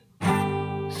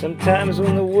Sometimes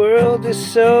when the world is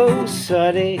so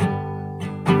sunny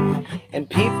and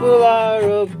people are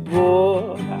a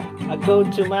bore, I go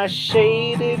to my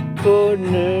shaded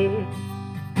corner,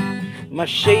 my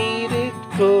shaded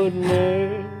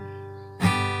corner.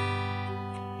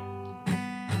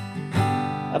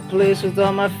 A place with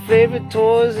all my favorite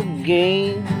toys and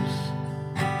games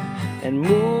and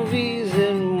movies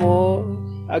and more.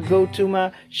 I go to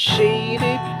my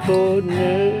shaded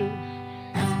corner,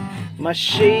 my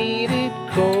shaded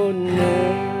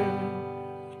corner.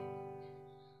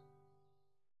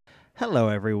 Hello,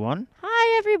 everyone.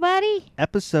 Hi, everybody.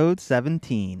 Episode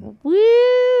 17.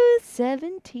 Woo,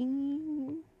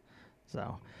 17.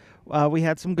 So, we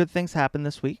had some good things happen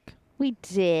this week. We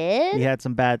did. We had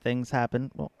some bad things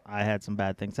happen. Well, I had some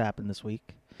bad things happen this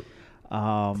week.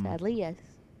 Sadly, yes.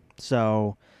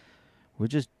 So, we'll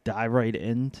just dive right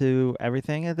into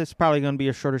everything. This is probably going to be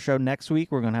a shorter show next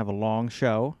week. We're going to have a long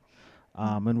show,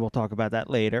 and we'll talk about that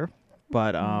later.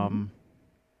 But,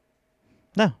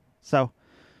 no. So,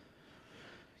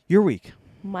 your week.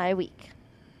 My week.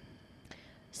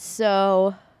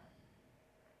 So,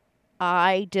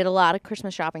 I did a lot of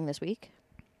Christmas shopping this week.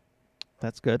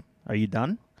 That's good. Are you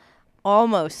done?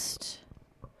 Almost.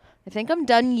 I think I'm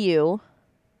done you.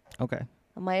 Okay.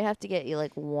 I might have to get you,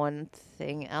 like, one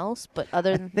thing else, but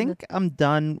other than... I think I'm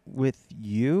done with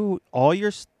you. All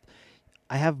your...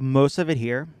 I have most of it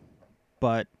here,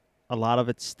 but a lot of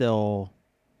it's still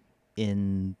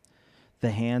in the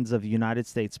hands of United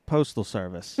States Postal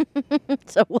Service.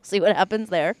 So we'll see what happens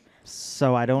there.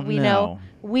 So I don't We know.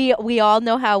 We all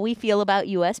know how we feel about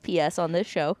USPS on this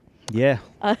show. Yeah,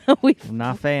 We've I'm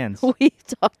not fans. We've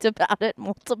talked about it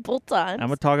multiple times. I'm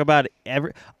going to talk about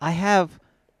I have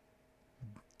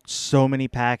so many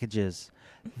packages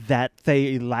that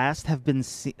they last have been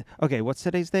seen. Okay, what's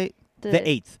today's date? The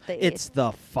 8th. It's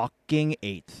the fucking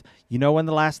 8th. You know when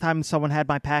the last time someone had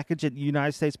my package at the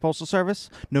United States Postal Service?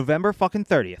 November fucking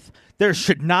 30th. There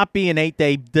should not be an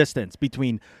 8-day distance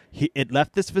between it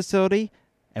left this facility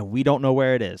and we don't know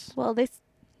where it is. Well, they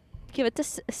give it to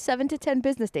 7 to 10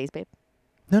 business days, babe.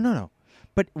 No.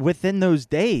 But within those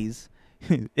days,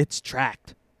 it's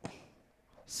tracked.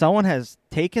 Someone has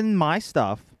taken my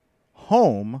stuff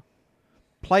home,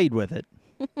 played with it,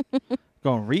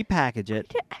 go and repackage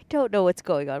it. I don't know what's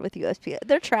going on with USPS.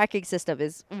 Their tracking system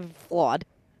is flawed,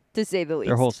 to say the least.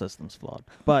 Their whole system's flawed.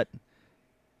 But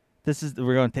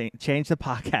we're going to change the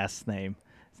podcast name.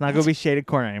 It's not going to be Shaded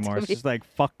Corner anymore. It's just like,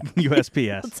 fuck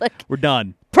USPS. It's like we're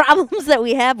done. problems that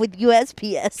we have with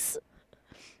USPS.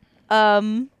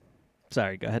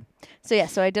 Sorry, go ahead.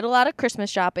 So I did a lot of Christmas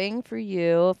shopping for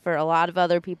you, for a lot of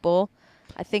other people.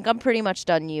 I think I'm pretty much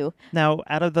done you. Now,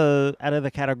 out of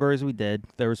the categories we did,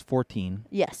 there was 14.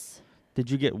 Yes.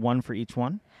 Did you get one for each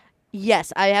one?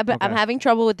 Yes, I have. Okay. I'm having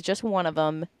trouble with just one of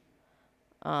them.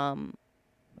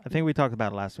 I think we talked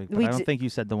about it last week, but I don't think you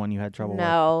said the one you had trouble with.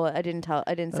 No, I didn't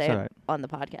That's say all it right. on the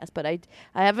podcast, but I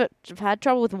have had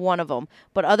trouble with one of them.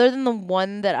 But other than the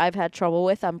one that I've had trouble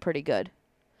with, I'm pretty good.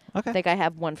 Okay. I think I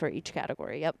have one for each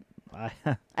category. Yep,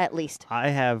 at least. I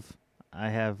have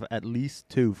at least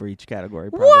 2 for each category.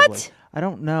 Probably. What? I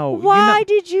don't know. Why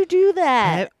did you do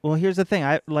that? Well, here's the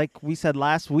thing. Like we said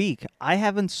last week, I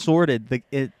haven't sorted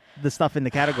the stuff into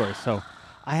categories. So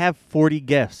I have 40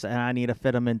 gifts, and I need to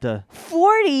fit them into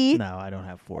 40? No, I don't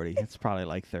have 40. It's probably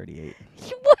like 38.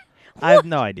 What? I have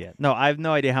no idea. No, I have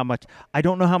no idea how much. I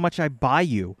don't know how much I buy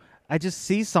you. I just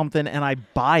see something and I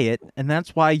buy it, and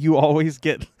that's why you always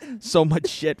get so much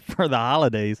shit for the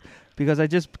holidays, because I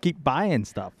just keep buying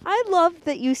stuff. I love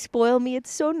that you spoil me. It's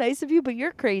so nice of you, but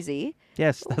you're crazy.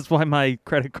 Yes, that's why my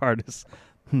credit card is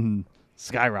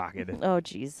skyrocketed. Oh,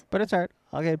 jeez. But it's all right.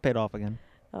 I'll get it paid off again.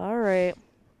 All right.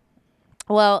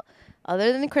 Well,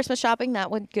 other than the Christmas shopping, that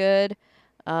went good.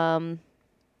 What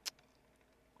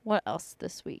else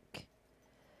this week?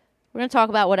 We're going to talk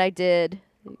about what I did,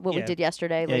 what we did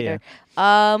yesterday later.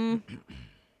 Yeah.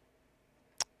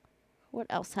 What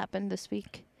else happened this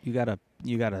week? You got a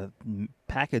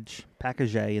package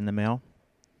in the mail.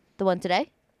 The one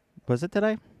today? Was it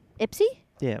today? Ipsy?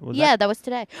 Yeah. That was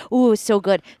today. Ooh, it was so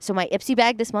good. So my Ipsy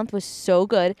bag this month was so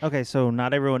good. Okay, so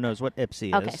not everyone knows what Ipsy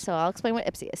is. Okay, so I'll explain what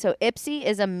Ipsy is. So Ipsy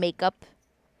is a makeup,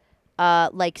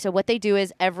 so what they do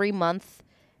is every month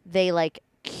they like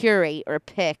curate or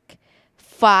pick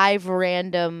 5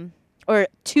 random or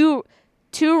two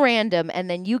random, and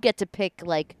then you get to pick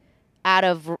like out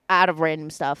of random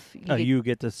stuff. You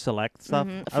get to select stuff.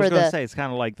 I was going to say it's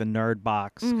kind of like the nerd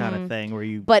box kind of thing where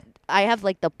you. But I have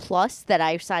like the plus that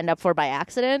I signed up for by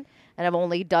accident, and I've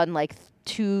only done like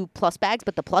 2 plus bags,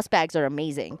 but the plus bags are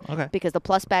amazing. Okay. Because the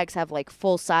plus bags have like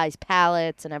full size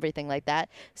palettes and everything like that.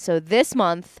 So this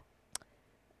month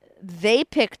they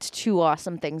picked 2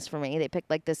 awesome things for me. They picked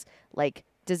like this like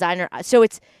designer. So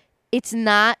it's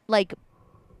not like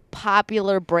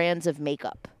popular brands of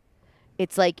makeup.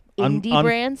 It's like indie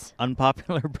brands.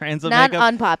 Unpopular brands of not makeup?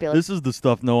 unpopular. This is the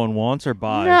stuff no one wants or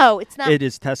buys. No, it's not. It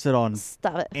is tested on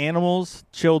Stop it. animals,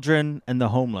 children, and the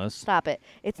homeless. Stop it.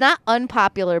 It's not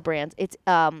unpopular brands. It's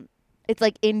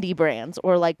like indie brands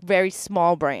or like very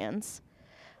small brands.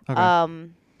 Okay.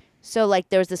 So like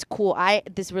there's this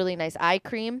this really nice eye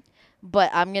cream,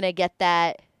 but I'm going to get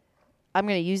that. I'm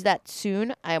going to use that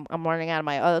soon. I'm running out of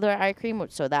my other eye cream,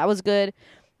 so that was good.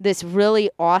 This really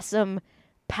awesome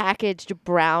packaged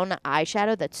brown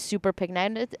eyeshadow that's super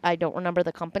pigmented. I don't remember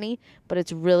the company, but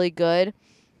it's really good.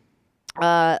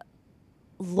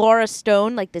 Laura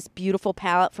Stone, like this beautiful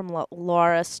palette from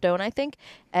Laura Stone, I think,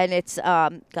 and it's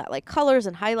got like colors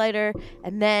and highlighter,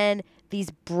 and then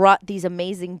these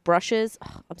amazing brushes.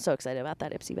 Oh, I'm so excited about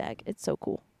that Ipsy bag. It's so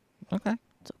cool. Okay.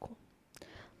 So cool.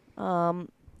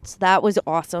 So that was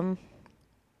awesome.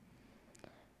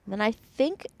 And then I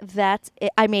think that's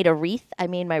it. I made a wreath. I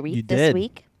made my wreath this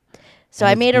week. So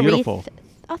I made a wreath.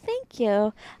 Oh, thank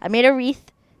you. I made a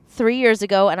wreath 3 years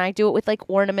ago, and I do it with like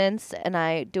ornaments, and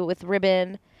I do it with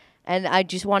ribbon, and I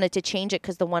just wanted to change it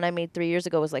because the one I made 3 years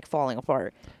ago was like falling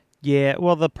apart. Yeah,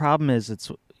 well, the problem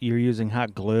is you're using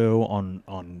hot glue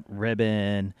on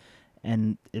ribbon,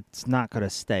 and it's not going to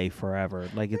stay forever.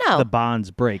 Like the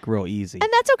bonds break real easy. And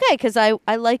that's okay because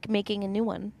I like making a new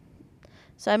one.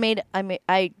 So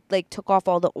I like took off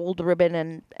all the old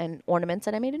ribbon and ornaments,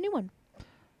 and I made a new one.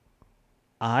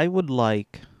 I would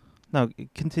like... No,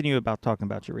 continue about talking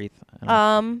about your wreath.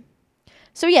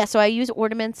 So I use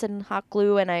ornaments and hot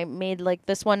glue, and I made like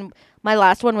this one. My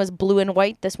last one was blue and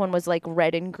white. This one was like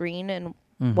red and green and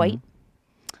white.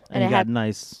 And you got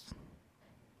nice...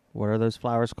 What are those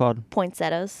flowers called?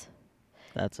 Poinsettias.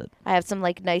 That's it. I have some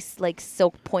like nice like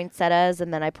silk poinsettias,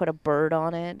 and then I put a bird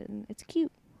on it, and it's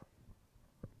cute.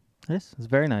 Yes, it's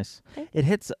very nice. It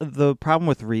hits the problem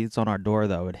with wreaths on our door,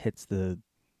 though. It hits the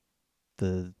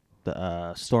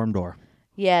storm door.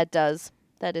 Yeah, it does.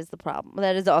 That is the problem.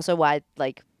 That is also why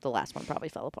like the last one probably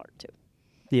fell apart too.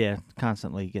 Yeah,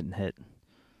 constantly getting hit.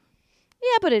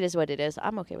 Yeah, but it is what it is.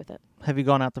 I'm okay with it. Have you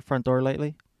gone out the front door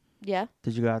lately? Yeah.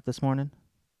 Did you go out this morning?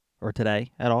 Or today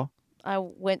at all? I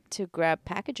went to grab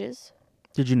packages.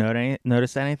 Did you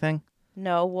notice anything?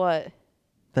 No, what?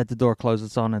 That the door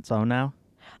closes on its own now?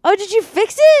 Oh, did you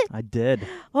fix it? I did.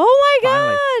 Oh my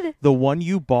Finally. God. The one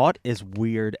you bought is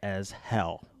weird as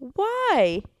hell.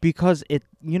 Why? Because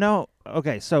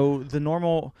okay, so the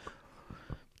normal...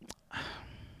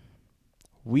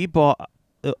 We bought...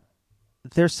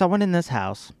 there's someone in this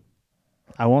house.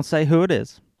 I won't say who it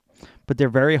is. But they're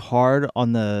very hard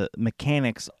on the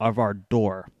mechanics of our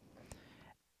door.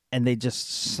 And they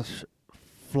just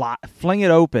fling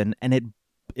it open, and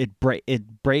it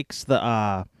breaks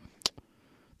the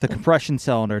compression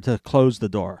cylinder to close the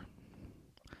door.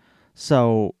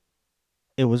 So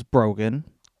it was broken.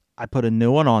 I put a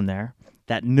new one on there.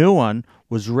 That new one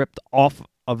was ripped off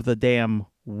of the damn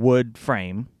wood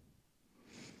frame.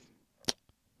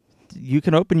 You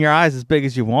can open your eyes as big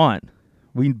as you want.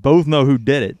 We both know who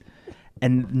did it.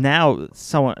 And now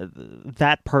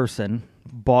that person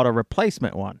bought a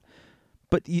replacement one.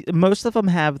 But most of them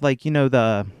have like,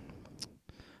 the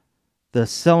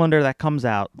cylinder that comes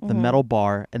out, the metal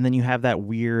bar, and then you have that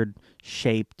weird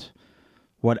shaped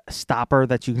stopper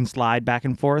that you can slide back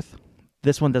and forth.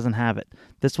 This one doesn't have it.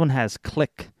 This one has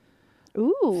click.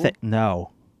 Ooh.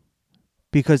 No.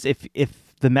 Because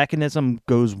if the mechanism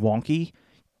goes wonky,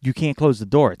 you can't close the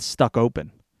door. It's stuck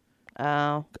open.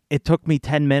 Oh. It took me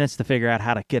 10 minutes to figure out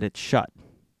how to get it shut.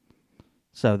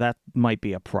 So that might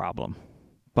be a problem.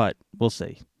 But we'll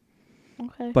see.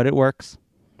 Okay. But it works.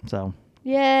 So.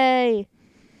 Yay.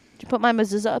 Did you put my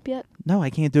mezuzah up yet? No, I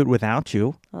can't do it without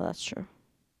you. Oh, that's true.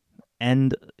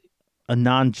 And a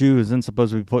non-Jew isn't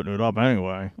supposed to be putting it up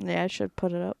anyway. Yeah, I should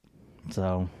put it up.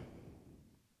 So.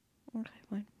 Okay,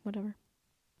 fine. Whatever.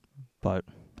 But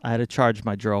I had to charge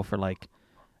my drill for like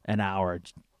an hour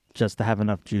just to have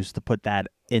enough juice to put that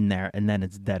in there, and then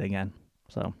it's dead again.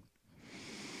 So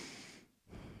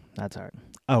that's hard.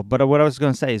 Oh, but what I was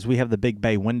going to say is we have the big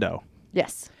bay window.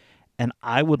 Yes. And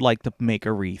I would like to make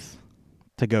a wreath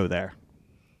to go there.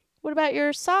 What about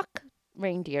your sock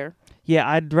reindeer? Yeah,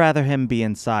 I'd rather him be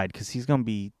inside because he's going to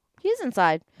be... He's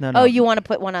inside. No. Oh, you want to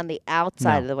put one on the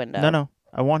outside of the window? No.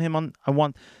 I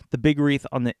want the big wreath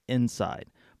on the inside.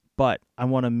 But I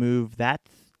want to move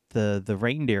the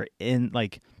reindeer in,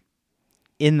 like...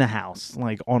 in the house,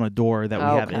 like on a door that we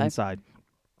have inside.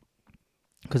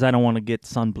 Because I don't want to get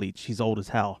sun bleach. He's old as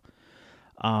hell.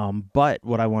 But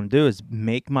what I want to do is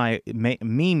make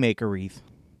a wreath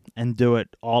and do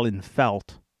it all in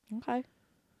felt. Okay.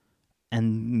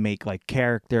 And make like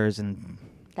characters and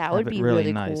that would be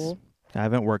really nice. Cool. I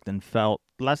haven't worked in felt.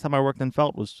 Last time I worked in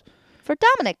felt was for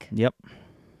Dominic. Yep.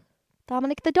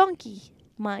 Dominic the donkey,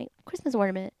 my Christmas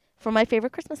ornament for my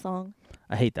favorite Christmas song.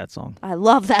 I hate that song. I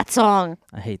love that song.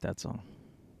 I hate that song.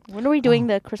 When are we doing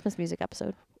the Christmas music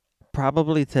episode?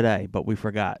 Probably today, but we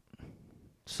forgot.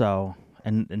 So,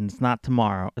 and it's not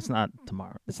tomorrow. It's not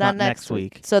tomorrow. It's not next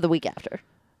week. So the week after,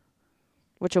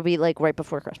 which will be like right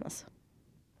before Christmas.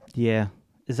 Yeah.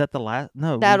 Is that the last?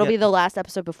 No. That'll be the last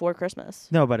episode before Christmas.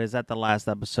 No, but is that the last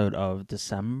episode of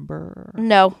December?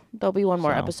 No, there'll be one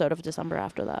more episode of December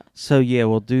after that. So, yeah,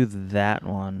 we'll do that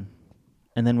one.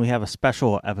 And then we have a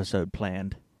special episode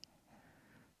planned.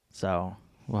 So,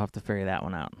 we'll have to figure that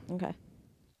one out. Okay.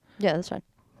 Yeah, that's fine.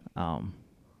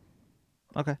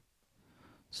 Okay.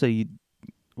 So,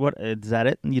 what is that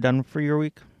it? You done for your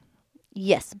week?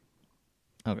 Yes.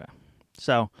 Okay.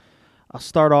 So, I'll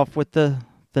start off with the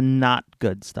not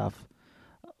good stuff.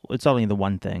 It's only the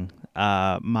one thing.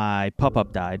 My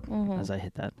pop-up died as I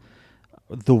hit that.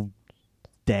 The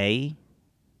day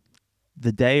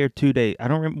or 2 days. I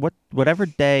don't remember whatever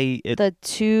day it. The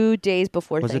 2 days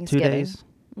before was Thanksgiving. Was it 2 days?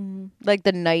 Mm-hmm. Like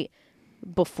the night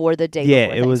before the day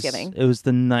before Thanksgiving. It was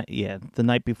the night. Yeah, the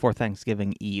night before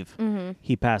Thanksgiving Eve. Mm-hmm.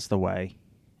 He passed away,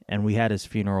 and we had his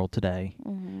funeral today,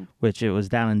 which it was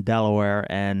down in Delaware,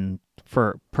 and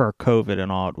per COVID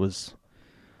and all, it was.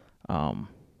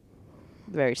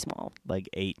 Very small. Like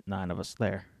 8-9 of us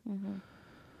there. Mm-hmm.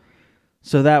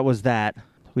 So that was that.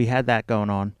 We had that going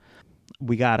on.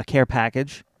 We got a care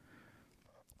package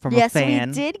from a fan. Yes,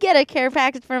 we did get a care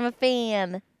package from a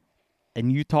fan.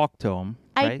 And you talked to him,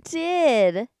 right? I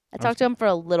did. I talked to him for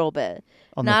a little bit.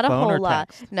 On Not the phone a whole or lot.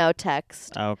 text? No,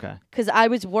 text. Oh, okay. Because I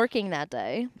was working that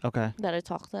day. Okay. That I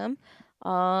talked to him.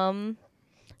 I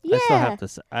Yeah. still have to.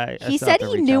 He said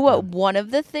he knew what one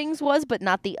of the things was, but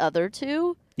not the other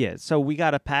two. Yeah. So we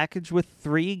got a package with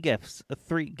three toys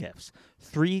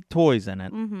in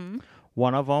it. Mm-hmm.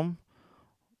 One of them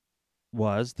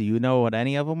was. Do you know what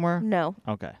any of them were? No.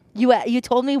 Okay. You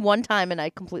told me one time and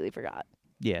I completely forgot.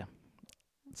 Yeah.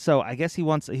 So I guess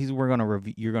we're gonna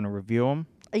review. You're gonna review them.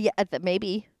 Yeah,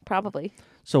 maybe, probably.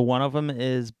 So one of them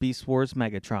is Beast Wars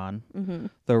Megatron,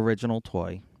 the original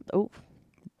toy. Oh.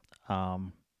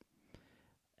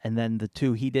 And then the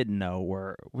two he didn't know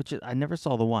were, I never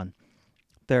saw the one.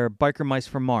 They're Biker Mice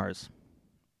from Mars.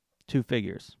 2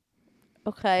 figures.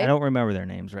 Okay. I don't remember their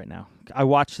names right now. I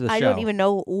watched the show. I don't even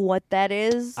know what that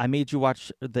is. I made you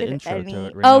watch the intro to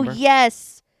it, remember? Oh,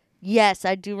 yes. Yes,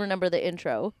 I do remember the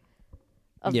intro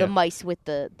of the mice with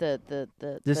the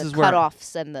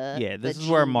cutoffs and the Yeah, this the is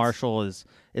where jeans. Marshall is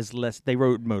less. They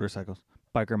rode motorcycles.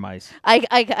 Biker Mice.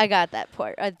 I got that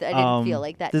part. I didn't feel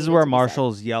like that. This is where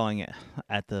Marshall's yelling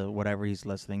at the whatever he's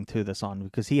listening to this on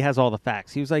because he has all the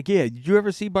facts. He was like, "Yeah, did you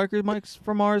ever see Biker Mice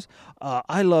from Mars?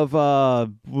 I love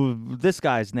this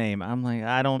guy's name." I'm like,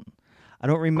 I don't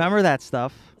remember that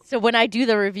stuff. So when I do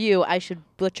the review, I should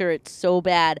butcher it so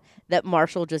bad that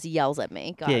Marshall just yells at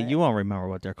me. Got it. You won't remember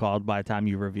what they're called by the time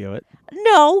you review it.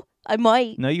 No, I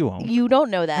might. No, you won't. You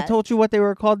don't know that. I told you what they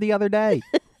were called the other day,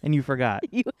 and you forgot.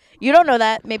 You don't know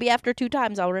that. Maybe after 2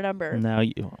 times I'll remember. No,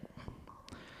 you won't.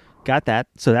 Got that.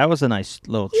 So that was a nice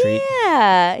little treat.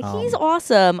 Yeah, he's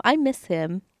awesome. I miss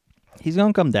him. He's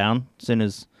going to come down as soon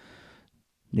as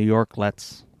New York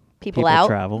lets people out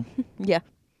travel. Yeah,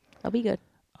 that'll be good.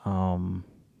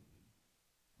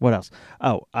 What else?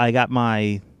 Oh, I got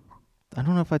I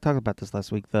don't know if I talked about this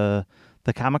last week. The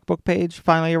comic book page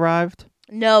finally arrived.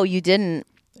 No, you didn't.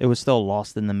 It was still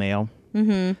lost in the mail.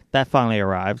 Mm-hmm. That finally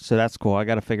arrived, so that's cool. I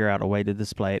got to figure out a way to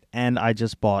display it. And I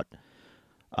just bought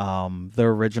the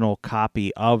original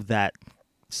copy of that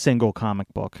single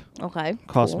comic book. Okay.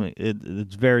 Cost me.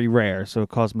 It's very rare, so it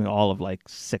cost me all of like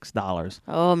 $6.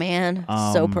 Oh man,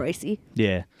 so pricey.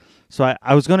 Yeah. So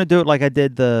I was gonna do it like I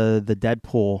did the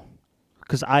Deadpool,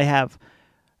 because I have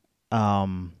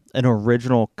an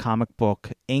original comic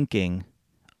book inking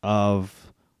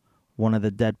of one of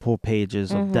the Deadpool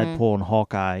pages of Deadpool and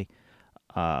Hawkeye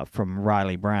from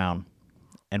Riley Brown.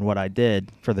 And what I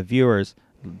did for the viewers,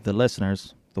 the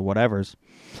listeners, the whatevers,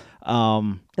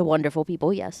 the wonderful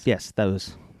people, yes. Yes,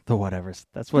 those the whatevers.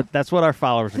 That's what our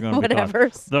followers are going to be called.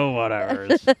 The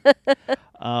whatevers.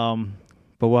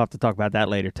 But we'll have to talk about that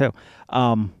later too.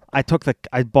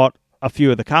 I bought a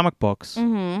few of the comic books,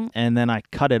 and then I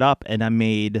cut it up, and I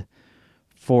made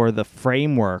for the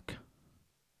framework.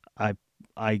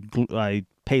 I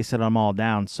pasted them all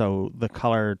down so the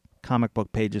color comic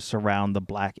book pages surround the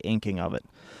black inking of it.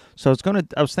 So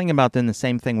I was thinking about doing the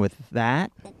same thing with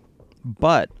that,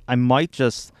 but I might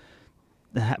just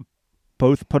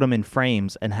both put them in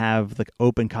frames and have the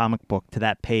open comic book to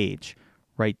that page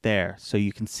right there so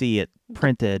you can see it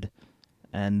printed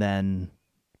and then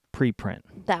pre-print.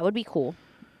 That would be cool.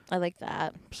 I like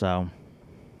that. So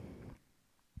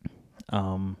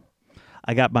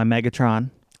I got my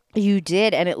Megatron. You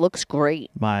did, and it looks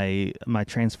great. My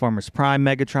Transformers Prime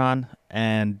Megatron,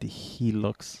 and he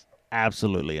looks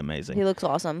absolutely amazing. He looks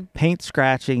awesome. Paint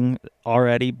scratching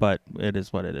already, but it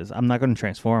is what it is. I'm not going to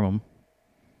transform him.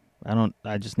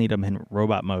 I just need him in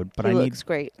robot mode. But he looks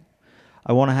great.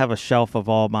 I want to have a shelf of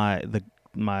all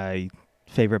my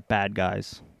favorite bad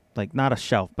guys. Like not a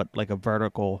shelf, but like a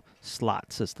vertical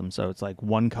slot system. So it's like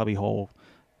one cubby hole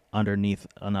underneath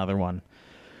another one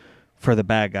for the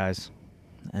bad guys,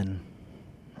 and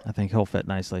I think he'll fit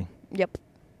nicely. Yep.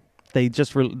 They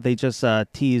just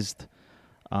teased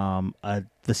the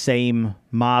same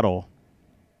model,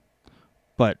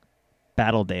 but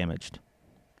battle damaged.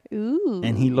 Ooh.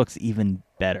 And he looks even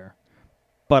better.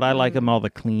 But I like him all the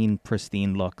clean,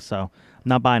 pristine look, so I'm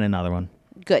not buying another one.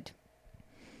 Good.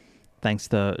 Thanks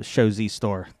to Show Z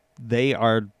Store. They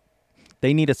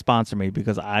need to sponsor me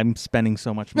because I'm spending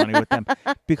so much money with them.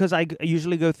 Because I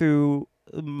usually go through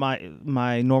my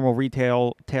normal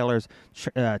retailers,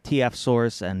 TF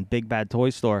Source and Big Bad Toy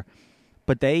Store,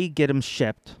 but they get them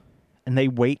shipped, and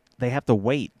they have to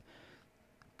wait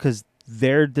because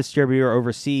their distributor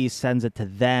overseas sends it to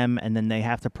them, and then they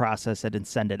have to process it and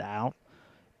send it out.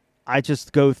 I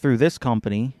just go through this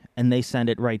company, and they send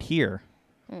it right here.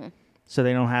 So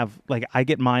they don't have, like, I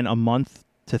get mine a month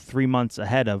to 3 months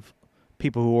ahead of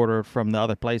people who order from the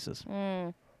other places.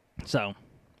 So.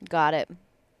 Got it.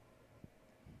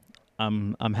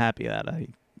 I'm happy that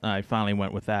I finally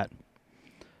went with that.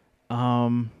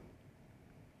 It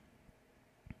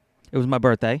was my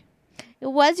birthday. It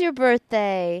was your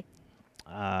birthday.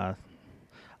 I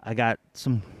got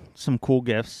some cool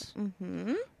gifts.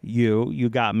 Mm-hmm. You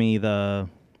got me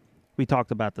we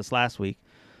talked about this last week,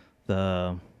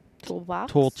 the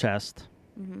Toolbox. tool chest.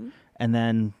 Mm-hmm. And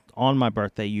then on my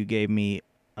birthday, you gave me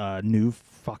a new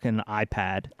fucking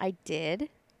iPad. I did.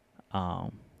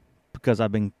 Because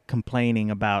I've been complaining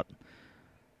about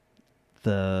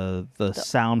the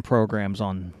sound programs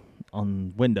on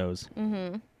Windows.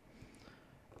 Mm-hmm.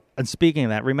 And speaking of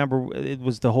that, remember it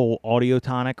was the whole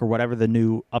Audiotonic or whatever the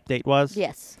new update was?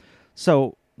 Yes.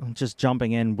 So, just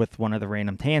jumping in with one of the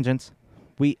random tangents,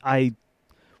 we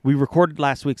recorded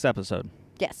last week's episode.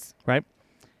 Yes. Right?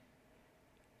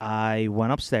 I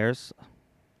went upstairs.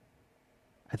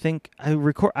 I think I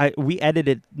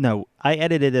edited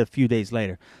it a few days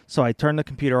later. So I turned the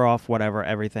computer off, whatever,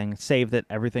 everything, saved it,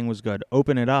 everything was good.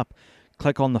 Open it up,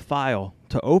 click on the file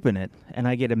to open it, and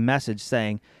I get a message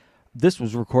saying this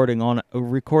was recorded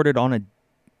on a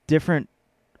different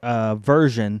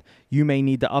version. You may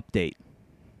need to update.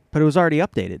 But it was already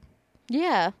updated.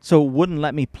 Yeah. So it wouldn't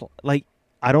let me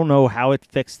I don't know how it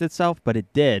fixed itself, but it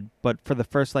did. But for the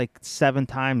first 7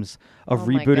 times of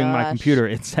rebooting my computer,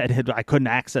 it said I couldn't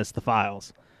access the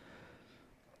files.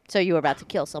 So you were about to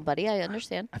kill somebody. I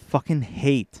understand. I fucking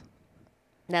hate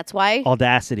That's why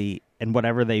Audacity and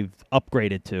whatever they've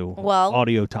upgraded to. Well,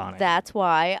 Audiotonic. That's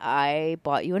why I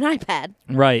bought you an iPad.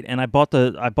 Right, and I bought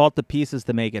the pieces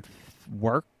to make it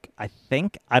work. I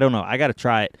think I don't know. I got to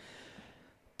try it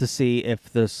to see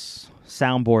if this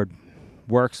soundboard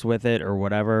works with it or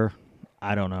whatever.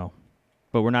 I don't know,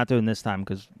 but we're not doing this time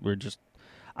because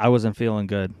I wasn't feeling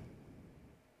good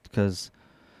because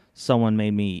someone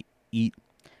made me eat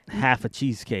half a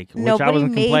cheesecake, which Nobody I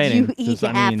wasn't complaining. Nobody made you eat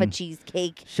half a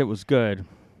cheesecake. Shit was good,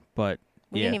 but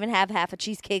we didn't even have half a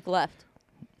cheesecake left.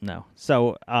 No,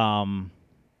 so I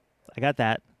got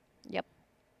that. Yep.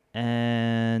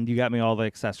 And you got me all the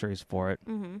accessories for it.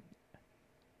 Mm-hmm.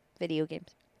 Video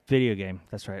games. Video game.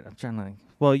 That's right. I'm trying to.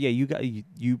 Well, yeah, you got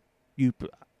you,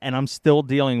 and I'm still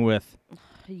dealing with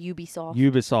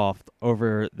Ubisoft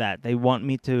over that. They want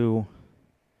me to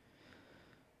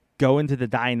go into the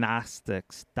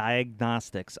diagnostics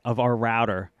of our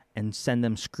router and send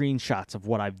them screenshots of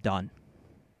what I've done.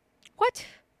 What?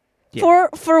 Yeah.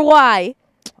 For why?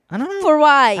 I don't know. For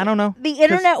why? I don't know. The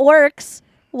internet works.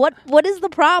 What is the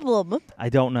problem? I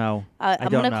don't know. I'm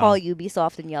going to call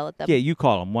Ubisoft and yell at them. Yeah, you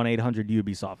call them.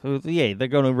 1-800-UBISOFT. Yeah, they're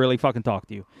going to really fucking talk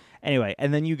to you. Anyway,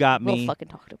 and then you got me fucking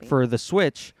talk to me. For the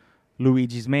Switch,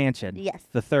 Luigi's Mansion. Yes.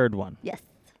 The third one. Yes.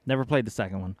 Never played the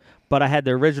second one. But I had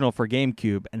the original for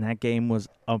GameCube, and that game was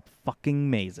fucking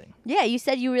amazing. Yeah, you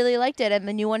said you really liked it, and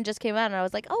the new one just came out, and I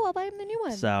was like, oh, I'll buy him the new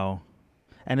one. So,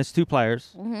 And it's 2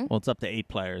 players. Mm-hmm. Well, it's up to 8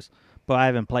 players. But I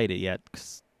haven't played it yet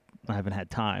because I haven't had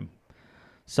time.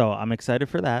 So I'm excited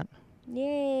for that.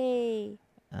 Yay.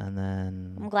 And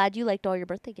then... I'm glad you liked all your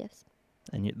birthday gifts.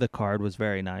 And the card was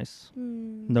very nice.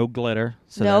 Mm. No glitter.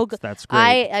 So No that's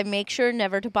great. I make sure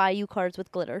never to buy you cards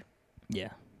with glitter. Yeah.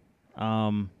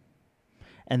 And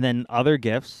then other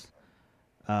gifts.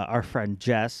 Our friend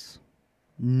Jess...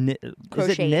 Is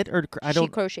it knit or She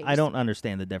crochets. I don't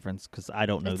understand the difference because I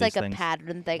don't know it's these like things. a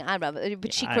pattern thing. I don't know,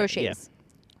 but she crochets.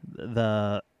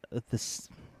 It's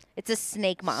a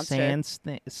snake monster.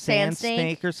 Sand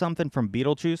snake or something from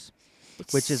Beetlejuice,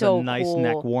 It's which is so a nice cool.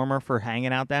 neck warmer for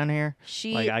hanging out down here.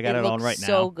 I got it on right now.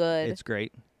 So good. It's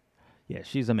great. Yeah,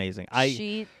 she's amazing.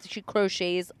 She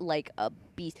crochets like a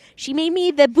beast. She made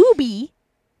me the booby,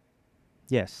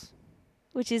 Yes.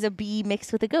 which is a bee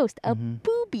mixed with a ghost. A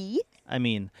booby. I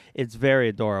mean, it's very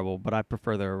adorable, but I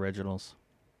prefer the originals.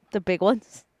 The big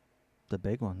ones. The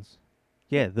big ones.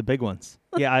 Yeah, the big ones.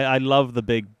 Yeah, I love the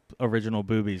big original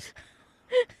boobies.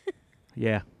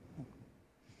 Yeah.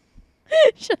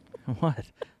 What?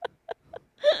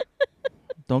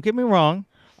 Don't get me wrong.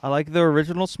 I like the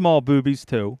original small boobies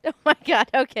too. Oh my god.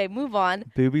 Okay, move on.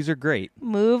 Boobies are great.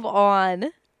 Move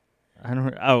on.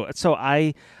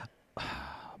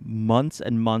 Months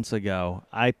and months ago,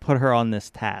 I put her on this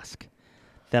task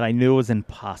that I knew was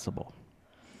impossible.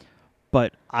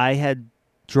 But I had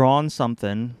drawn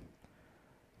something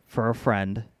for a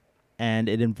friend, and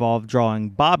it involved drawing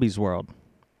Bobby's World.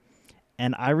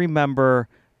 And I remember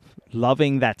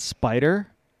loving that spider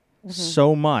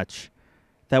so much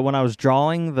that when I was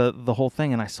drawing the whole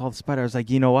thing and I saw the spider, I was like,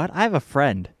 you know what? I have a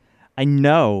friend. I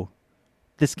know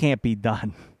this can't be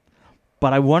done.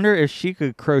 But I wonder if she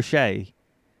could crochet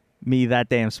me that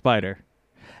damn spider.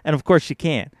 And of course she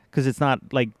can't, because it's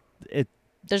not like it.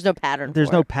 There's no pattern.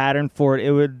 There's no pattern for it.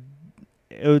 It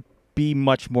would be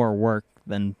much more work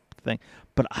than thing.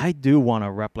 But I do want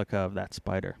a replica of that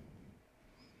spider.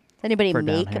 Does anybody for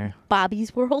down make here.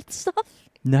 Bobby's World stuff?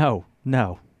 No.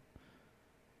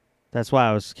 That's why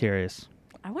I was curious.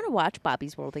 I want to watch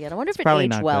Bobby's World again. I wonder if it Probably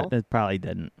aged not well. good. It probably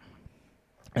didn't.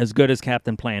 As good as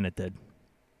Captain Planet did.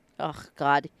 Oh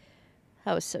God,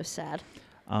 that was so sad.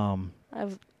 I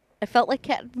felt like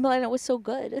Captain Planet was so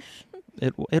good.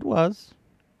 It was.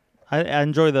 I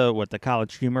enjoy the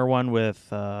College Humor one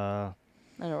with I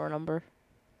don't remember.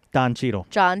 Don Cheadle.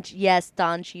 Don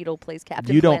Cheadle plays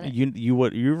Captain You Planet. don't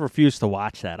you refuse to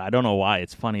watch that. I don't know why.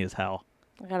 It's funny as hell.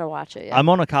 I gotta watch it. Yeah. I'm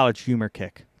on a College Humor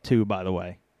kick too, by the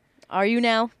way. Are you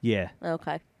now? Yeah.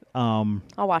 Okay. I'll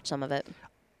watch some of it.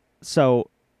 So,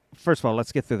 first of all,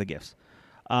 let's get through the gifts.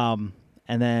 And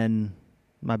then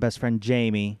my best friend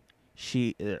Jamie,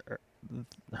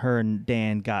 her and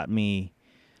Dan got me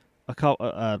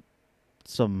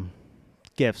some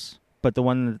gifts, but the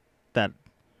one that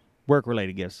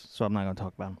work-related gifts, so I'm not going to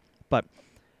talk about them. But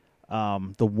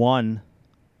the one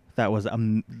that was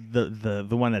the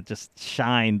one that just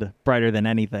shined brighter than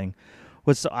anything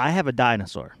was, so I have a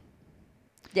dinosaur.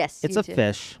 Yes, It's you a too.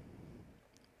 fish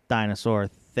dinosaur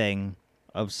thing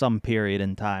of some period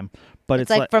in time, but It's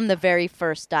like from the very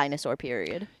first dinosaur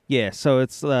period. yeah. So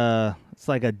it's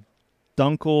like a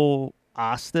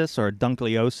Dunkelostis or a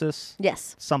Dunkeliosis,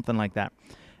 Yes. something like that,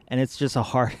 and it's just a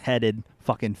hard-headed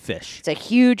fucking fish. It's a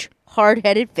huge,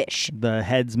 hard-headed fish. The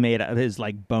head's made out is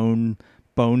like bone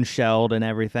shelled and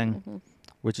everything,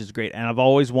 which is great. And I've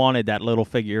always wanted that little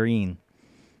figurine,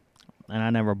 and I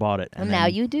never bought it. And now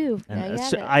you do. Now you have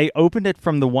so it. I opened it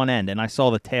from the one end, and I saw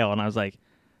the tail, and I was like,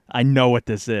 I know what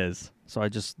this is. So I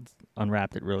just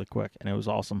unwrapped it really quick, and it was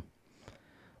awesome.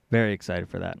 Very excited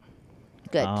for that.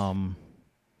 Good. I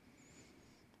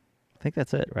think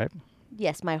that's it, right?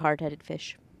 Yes, my hard-headed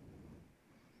fish.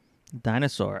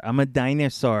 Dinosaur. I'm a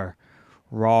dinosaur.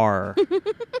 Rawr.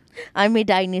 I'm a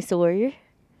dinosaur.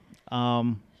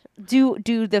 um, Do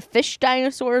the fish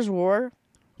dinosaurs roar?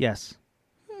 yes.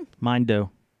 Mine do.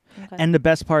 Okay. And the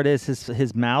best part is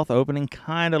his mouth opening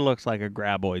kind of looks like a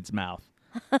graboid's mouth.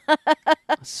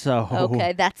 So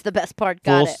Okay, that's the best part.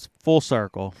 Got it. full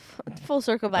circle Full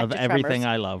circle back of to everything Tremors.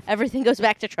 I love. Everything goes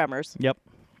back to Tremors. Yep.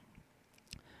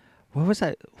 What was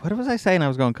I saying I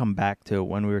was going to come back to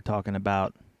when we were talking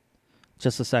about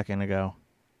just a second ago?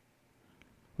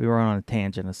 We were on a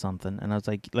tangent of something, and I was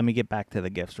like, let me get back to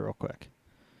the gifts real quick.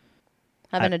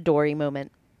 Having a Dory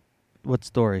moment. What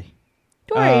story?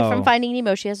 Dory Oh. from Finding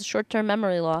Nemo. She has a short-term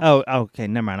memory loss. Oh, okay,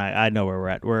 never mind. I know where we're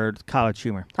at. We're at College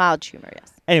Humor. College humor,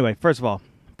 yes. Anyway, first of all,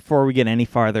 before we get any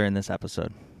farther in this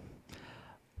episode,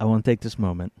 I want to take this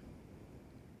moment,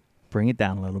 bring it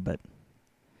down a little bit,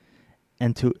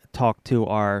 and to talk to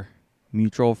our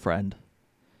mutual friend.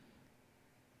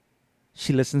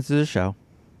 She listens to the show.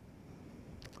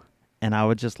 And I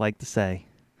would just like to say,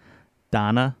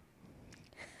 Donna,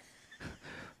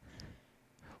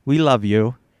 we love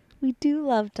you. We do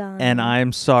love Donna. And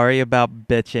I'm sorry about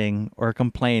bitching or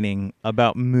complaining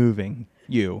about moving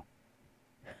you.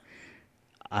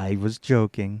 I was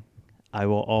joking. I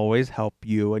will always help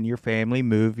you and your family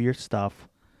move your stuff.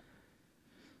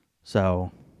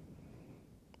 So,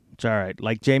 it's all right.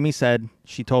 Like Jamie said,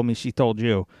 she told me she told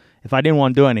you. If I didn't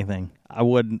want to do anything, I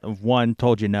wouldn't have, one,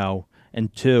 told you no,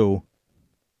 and two,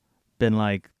 been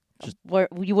like,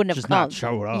 you wouldn't have just come. not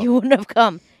showed up. You wouldn't have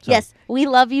come. So- Yes, we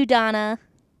love you, Donna.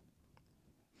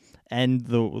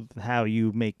 And how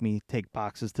you make me take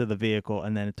boxes to the vehicle,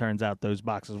 and then it turns out those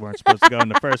boxes weren't supposed to go in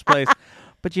the first place.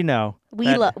 But we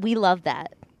love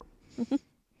that.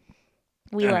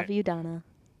 We All love right. you, Donna.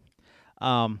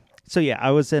 So yeah,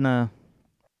 I was in a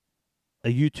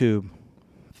YouTube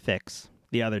fix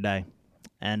the other day,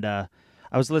 and I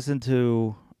was listening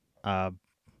to Nerd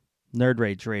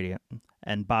Rage Radio,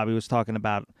 and Bobby was talking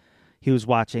about he was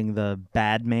watching the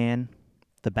Batman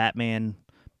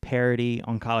parody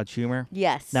on College Humor.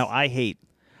 Yes. Now I hate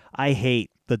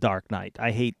The Dark Knight.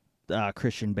 I hate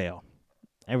Christian Bale,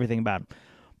 everything about him.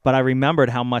 But I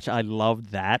remembered how much I loved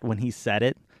that when he said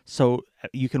it. So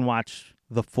you can watch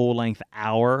the full length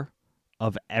hour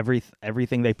of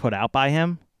everything they put out by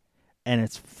him, and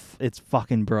it's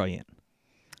fucking brilliant.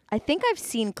 I think I've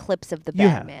seen clips of the You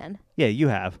have. Batman. Yeah, you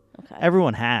have. Okay.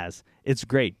 Everyone has. It's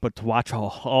great, but to watch a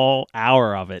whole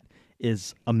hour of it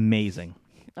is amazing.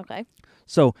 Okay.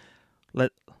 So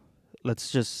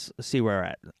let's just see where we're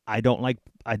at. I don't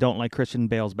like Christian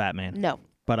Bale's Batman. No.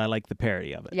 But I like the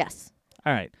parody of it. Yes.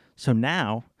 All right. So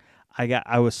now I got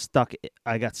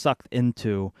sucked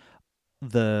into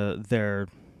their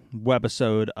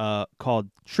webisode called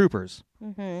Troopers.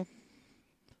 Mm-hmm.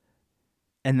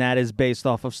 And that is based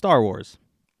off of Star Wars.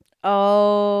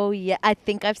 Oh, yeah. I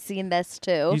think I've seen this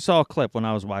too. You saw a clip when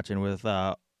I was watching with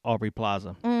Aubrey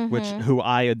Plaza, who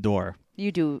I adore.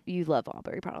 You do. You love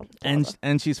Aubrey Plaza.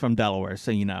 And she's from Delaware,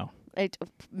 so you know.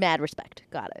 Mad respect.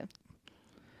 Got it.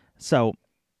 So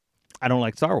I don't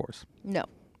like Star Wars. No.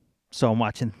 So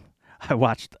I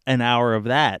watched an hour of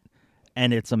that,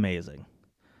 and it's amazing.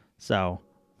 So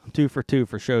I'm 2 for 2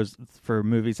 for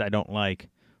movies I don't like,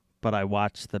 but I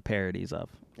watch the parodies of.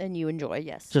 And you enjoy,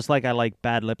 yes. Just like I like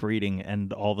Bad Lip Reading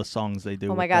and all the songs they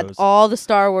do. Oh my with God. those. All the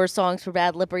Star Wars songs for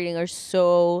Bad Lip Reading are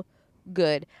so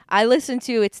good. I listen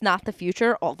to It's Not the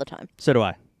Future all the time. So do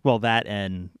I. Well, that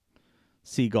and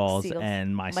Seagulls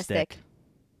and My Stick.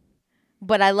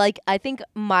 But I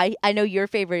know your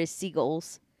favorite is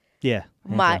Seagulls. Yeah.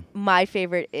 hands down. My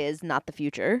favorite is Not the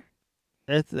Future.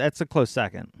 That's a close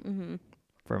second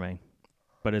for me,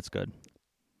 but it's good.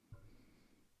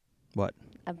 What?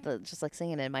 I'm just like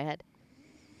singing it in my head.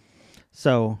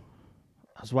 So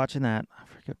I was watching that. I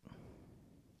forget.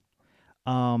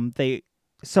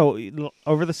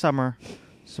 Over the summer,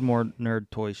 some more nerd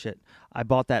toy shit. I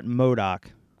bought that MODOK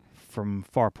from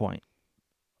Farpoint.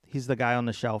 He's the guy on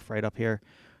the shelf right up here.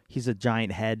 He's a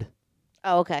giant head.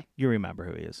 Oh, okay. You remember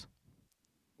who he is?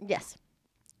 Yes.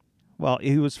 Well,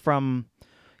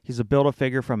 he's a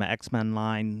Build-A-Figure from an X-Men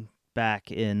line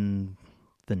back in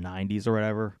the 90s or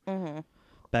whatever. Mm-hmm.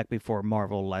 Back before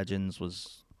Marvel Legends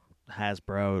was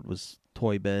Hasbro, it was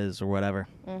Toy Biz or whatever.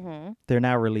 Mm-hmm. They're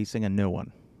now releasing a new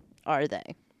one. Are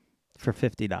they? For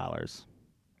 $50.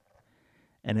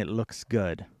 And it looks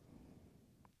good.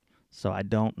 So I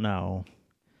don't know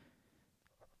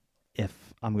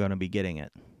if I'm going to be getting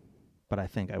it, but I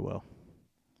think I will.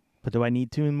 But do I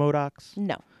need 2 MODOKs?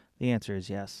 No. The answer is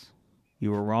yes.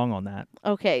 You were wrong on that.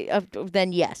 Okay,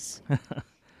 then yes.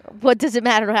 What does it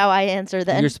matter how I answer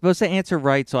then? You're supposed to answer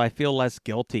right, so I feel less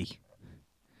guilty.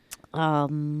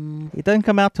 It doesn't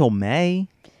come out till May.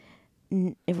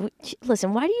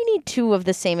 Listen, why do you need 2 of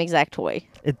the same exact toy?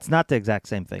 It's not the exact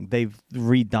same thing. They've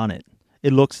redone it.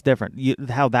 It looks different.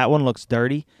 How that one looks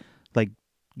dirty, like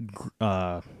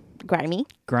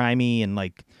grimy and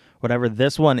like whatever.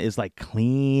 This one is like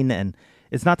clean, and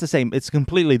it's not the same. It's a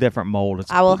completely different mold.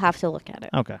 I will have to look at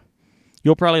it. Okay.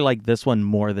 You'll probably like this one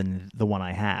more than the one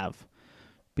I have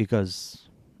because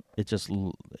it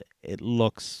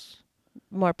looks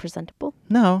more presentable.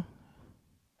 No.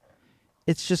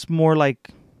 It's just more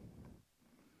like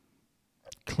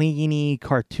cleany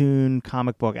cartoon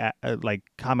comic book, like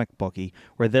comic booky,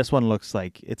 where this one looks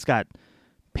like it's got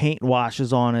paint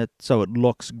washes on it, so it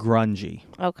looks grungy.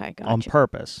 Okay, gotcha. On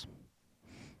purpose.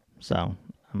 So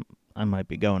I might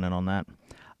be going in on that.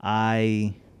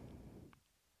 I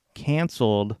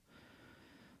canceled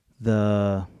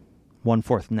the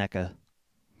 1/4 NECA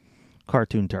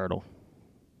cartoon turtle.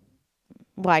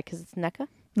 Why? Because it's NECA?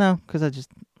 No, because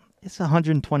It's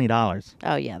 $120.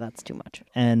 Oh, yeah, that's too much.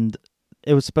 And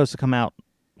it was supposed to come out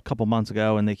a couple months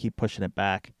ago, and they keep pushing it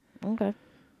back. Okay.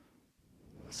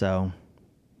 So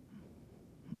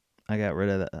I got rid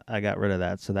of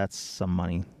that. So that's some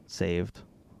money saved.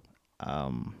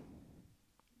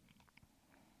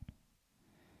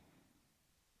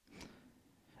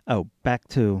 Back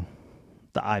to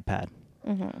the iPad.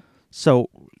 Mm-hmm. So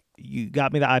you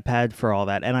got me the iPad for all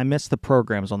that, and I missed the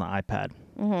programs on the iPad.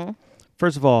 Mm-hmm.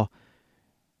 First of all,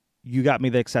 you got me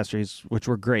the accessories, which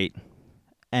were great,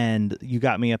 and you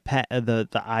got me the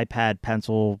iPad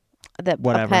pencil,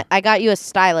 whatever. I got you a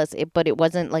stylus, but it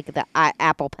wasn't like the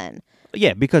Apple Pen.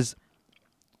 Yeah, because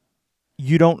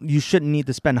you shouldn't need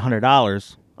to spend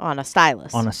 $100 on a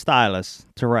stylus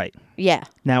to write. Yeah.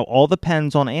 Now, all the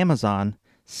pens on Amazon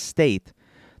state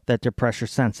that they're pressure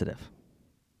sensitive,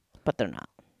 but they're not.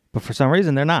 But for some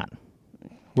reason, they're not,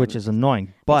 which is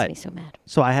annoying. But makes me so mad.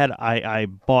 So I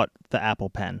bought the Apple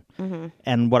Pen, mm-hmm.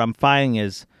 and what I'm finding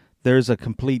is there's a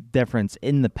complete difference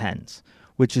in the pens,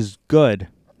 which is good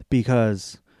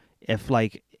because if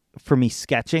like for me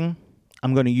sketching,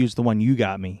 I'm going to use the one you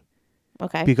got me.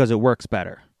 Okay. Because it works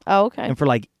better. Oh, okay. And for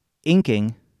like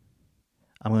inking,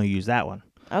 I'm going to use that one.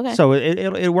 Okay. So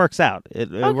it works out. It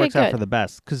works out good. for the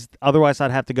best because otherwise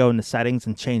I'd have to go into settings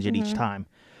and change it mm-hmm. each time.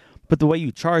 But the way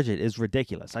you charge it is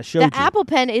ridiculous. I showed you. The Apple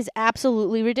Pen is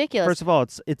absolutely ridiculous. First of all,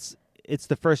 it's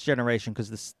the first generation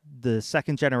because the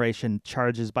second generation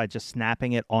charges by just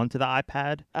snapping it onto the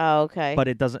iPad. Oh, okay. But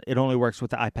it doesn't. It only works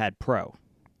with the iPad Pro.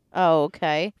 Oh,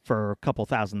 okay. For a couple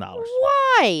 $1,000s.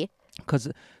 Why?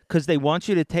 Because they want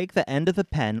you to take the end of the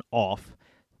pen off,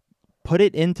 put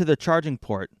it into the charging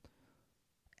port,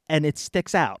 and it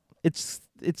sticks out. It's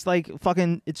like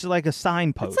fucking. It's like a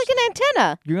signpost. It's like an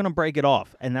antenna. You're gonna break it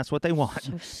off, and that's what they want.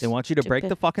 So they want you to break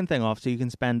the fucking thing off so you can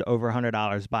spend over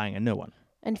 $100 buying a new one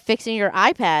and fixing your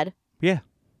iPad. Yeah,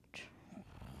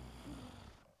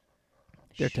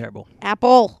 they're terrible.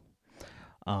 Apple.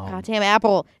 Goddamn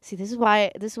Apple. See, this is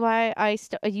why I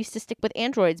used to stick with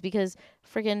Androids because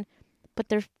but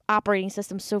their operating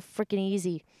system's so freaking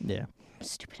easy. Yeah.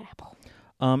 Stupid Apple.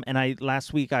 And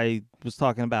last week I was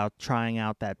talking about trying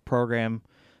out that program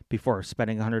before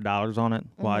spending $100 on it.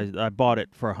 Mm-hmm. Well, I bought it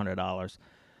for $100.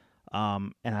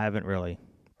 And I haven't really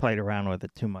played around with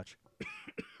it too much.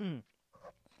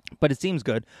 But it seems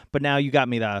good. But now you got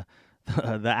me the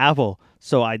Apple,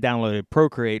 so I downloaded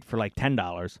Procreate for like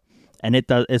 $10. And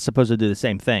it's supposed to do the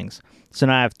same things. So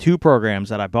now I have two programs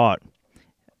that I bought,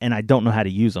 and I don't know how to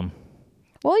use them.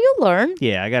 Well, you'll learn.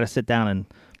 Yeah, I got to sit down and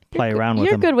play around with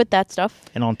them. You're good with that stuff.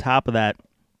 And on top of that,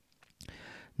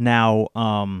 now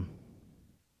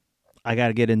I got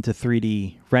to get into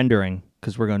 3D rendering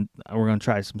because we're going to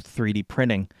try some 3D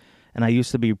printing. And I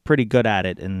used to be pretty good at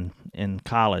it in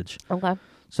college. Okay.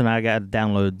 So now I got to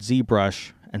download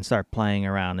ZBrush and start playing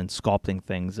around and sculpting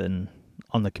things on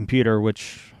the computer,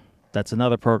 which that's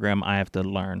another program I have to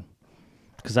learn.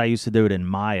 Because I used to do it in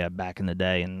Maya back in the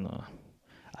day, and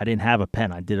I didn't have a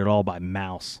pen. I did it all by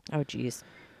mouse. Oh, jeez.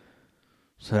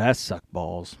 So that sucked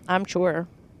balls. I'm sure.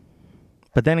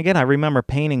 But then again, I remember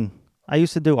painting. I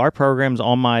used to do art programs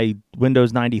on my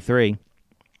Windows 93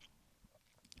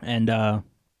 and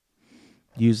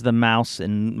use the mouse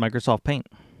in Microsoft Paint.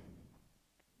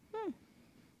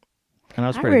 And I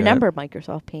was pretty remember good.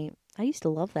 Microsoft Paint. I used to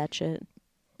love that shit.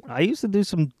 I used to do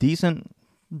some decent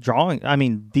drawing. I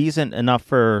mean, decent enough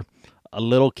for a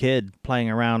little kid playing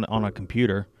around on a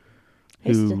computer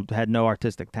who had no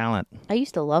artistic talent. I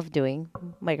used to love doing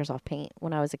Microsoft Paint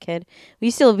when I was a kid. We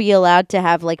used to be allowed to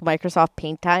have like Microsoft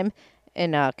Paint time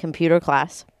in a computer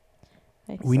class.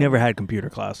 We never had computer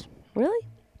class. Really?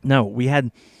 No, we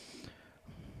had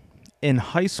in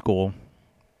high school.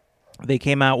 They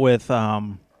came out with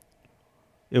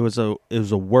it was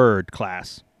a Word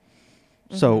class.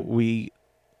 Mm-hmm. So we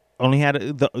only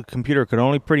had the computer could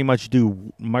only pretty much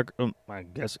do I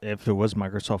guess if it was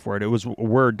Microsoft Word, it was a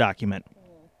Word document.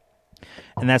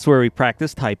 And that's where we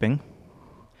practiced typing.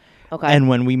 Okay. And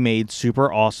when we made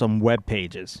super awesome web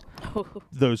pages.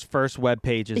 Those first web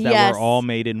pages that were all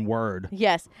made in Word.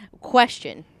 Yes.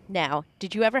 Question. Now,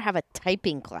 did you ever have a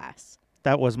typing class?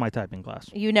 That was my typing class.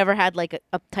 You never had like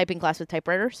a typing class with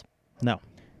typewriters? No.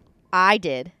 I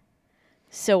did.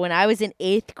 So when I was in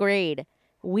 8th grade,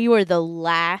 we were the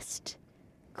last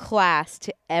class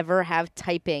to ever have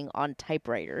typing on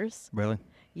typewriters. Really?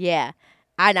 Yeah.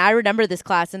 And I remember this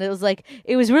class, and it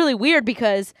was really weird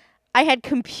because I had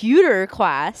computer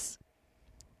class.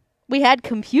 We had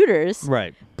computers.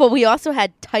 Right. But we also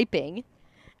had typing.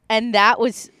 And that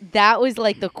was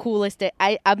like the coolest.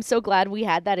 I'm so glad we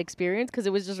had that experience because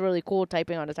it was just really cool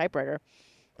typing on a typewriter.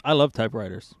 I love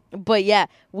typewriters. But yeah,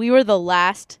 we were the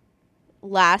last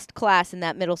class in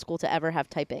that middle school to ever have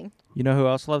typing. You know who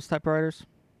else loves typewriters?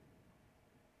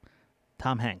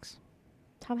 Tom Hanks.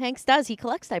 Tom Hanks does. He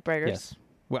collects typewriters. Yes.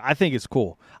 Well, I think it's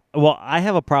cool. Well, I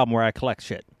have a problem where I collect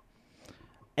shit.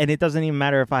 And it doesn't even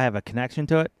matter if I have a connection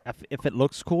to it. If it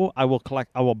looks cool, I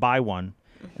will buy one.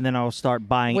 And then I will start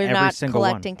buying every single one. We're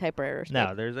not collecting typewriters.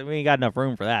 No, we ain't got enough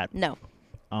room for that. No.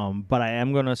 But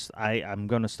I'm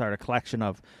gonna start a collection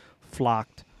of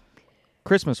flocked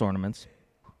Christmas ornaments.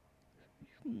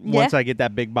 Yeah. Once I get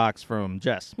that big box from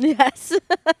Jess. Yes.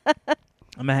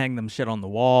 I'm gonna hang them shit on the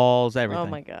walls, everything. Oh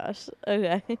my gosh.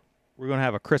 Okay. We're gonna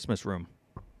have a Christmas room.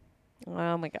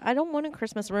 Oh my god. I don't want a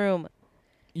Christmas room.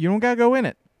 You don't gotta go in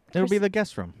it. It'll be the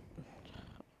guest room.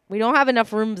 We don't have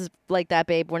enough rooms like that,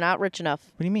 babe. We're not rich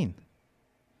enough. What do you mean?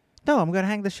 No, I'm gonna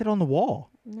hang the shit on the wall.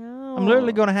 No. I'm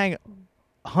literally gonna hang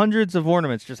hundreds of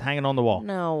ornaments just hanging on the wall.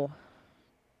 No.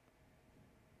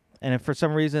 And if for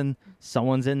some reason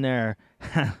someone's in there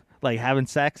like having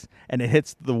sex and it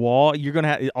hits the wall, you're gonna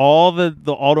have all the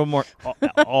automorphs,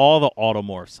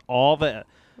 all the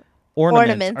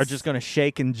ornaments are just gonna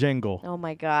shake and jingle. Oh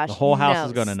my gosh. The whole house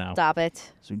is gonna know. Stop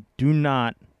it. So do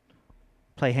not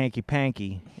play hanky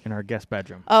panky in our guest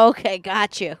bedroom. Okay,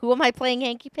 gotcha. Who am I playing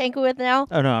hanky panky with now?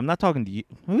 Oh no, I'm not talking to you.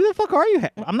 Who the fuck are you?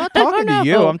 I'm not talking to know.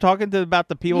 you. I'm talking about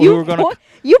the people who are gonna.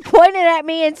 You pointed at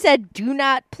me and said, "Do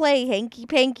not play hanky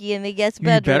panky in the guest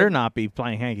bedroom." You better not be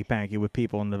playing hanky panky with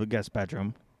people in the guest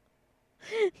bedroom.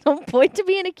 Don't point to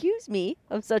me and accuse me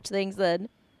of such things. Then.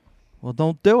 Well,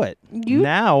 don't do it.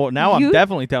 Now I'm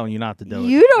definitely telling you not to do it.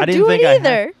 You don't do it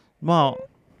either. Well,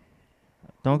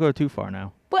 don't go too far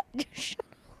now. What?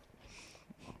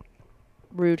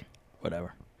 Rude.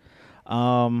 Whatever.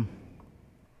 So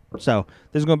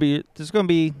this is gonna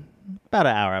be about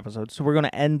an hour episode. So we're gonna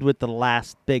end with the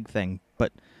last big thing,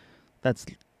 but that's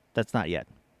not yet.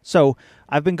 So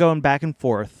I've been going back and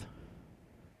forth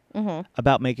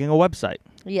about making a website.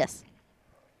 Yes.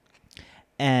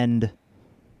 And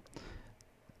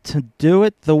to do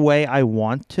it the way I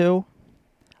want to,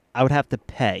 I would have to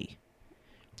pay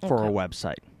for a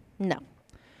website. No.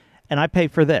 And I pay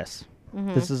for this.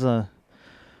 This is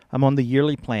I'm on the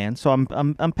yearly plan, so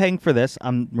I'm paying for this.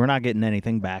 We're not getting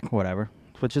anything back, whatever,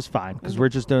 which is fine because we're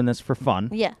just doing this for fun.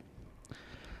 Yeah.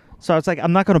 So it's like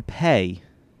I'm not going to pay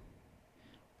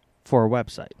for a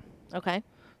website. Okay.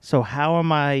 So how are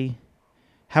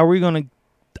we going to?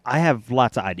 I have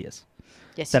lots of ideas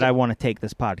that I want to take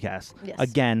this podcast. Yes.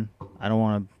 Again, I don't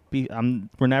want to be.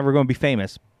 We're never going to be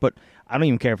famous, but I don't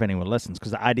even care if anyone listens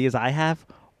because the ideas I have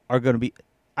are going to be.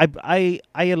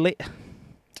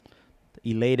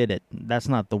 Elated it. That's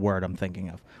not the word I'm thinking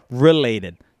of.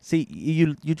 Related. See,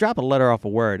 you drop a letter off a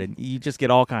word and you just get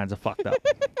all kinds of fucked up.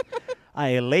 I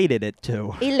elated it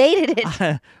to. Elated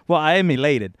it. Well, I am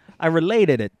elated. I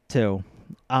related it to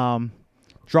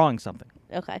drawing something.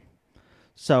 Okay.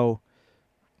 So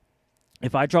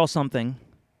if I draw something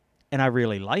and I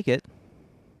really like it,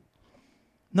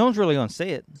 no one's really going to see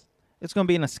it. It's going to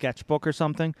be in a sketchbook or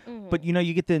something. But you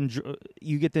get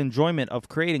the enjoyment of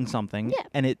creating something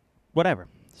and it whatever.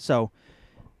 So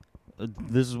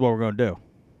this is what we're going to do.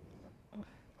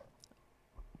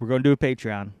 We're going to do a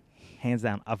Patreon, hands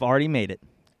down. I've already made it.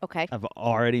 Okay. I've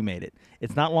already made it.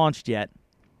 It's not launched yet,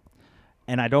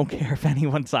 and I don't care if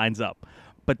anyone signs up.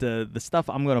 But the stuff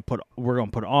we're going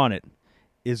to put on it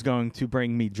is going to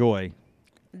bring me joy.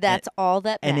 That's all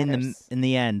that matters. And in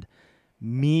the end,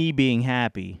 me being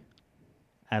happy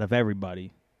out of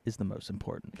everybody is the most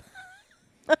important.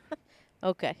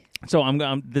 Okay. So I'm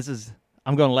going to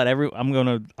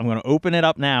open it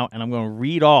up now and I'm going to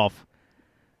read off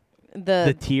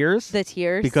the tiers. The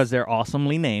tiers because they're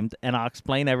awesomely named, and I'll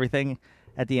explain everything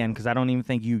at the end because I don't even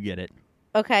think you get it.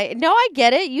 Okay. No, I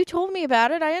get it. You told me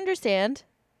about it. I understand.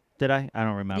 Did I? I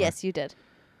don't remember. Yes, you did.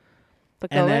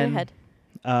 But go right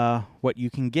ahead. What you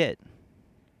can get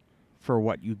for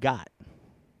what you got.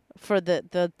 For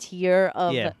the tier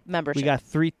of membership.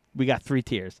 We got three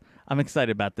tiers. I'm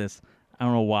excited about this. I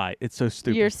don't know why. It's so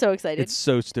stupid. You're so excited. It's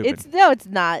so stupid. It's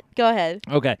not. Go ahead.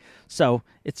 Okay. So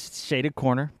it's Shaded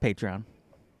Corner, Patreon.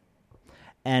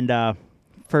 And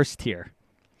first tier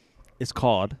is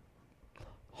called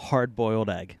Hard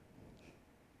Boiled Egg.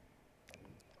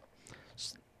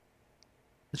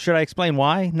 Should I explain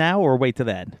why now or wait to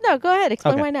the end? No, go ahead.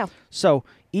 Explain why now. So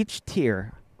each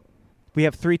tier, we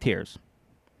have 3 tiers.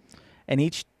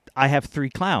 And I have 3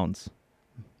 clowns.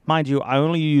 Mind you, I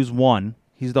only use one.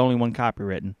 He's the only one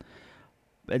copywritten.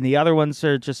 And the other ones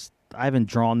are just, I haven't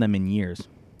drawn them in years.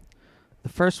 The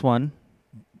first one,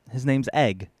 his name's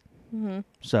Egg.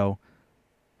 So,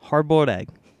 Hard-Boiled Egg,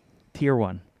 tier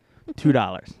 1.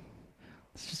 $2.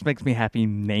 This just makes me happy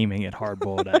naming it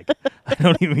hard-boiled egg. I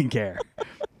don't even care.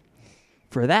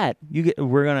 For that,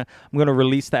 I'm gonna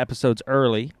release the episodes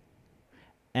early,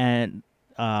 and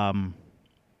I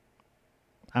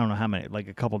don't know how many, like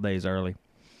a couple days early,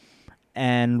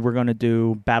 and we're gonna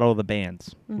do Battle of the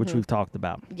Bands, which we've talked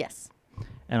about. Yes.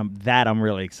 And I'm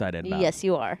really excited about. Yes,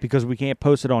 you are. Because we can't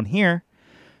post it on here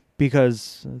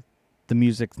because the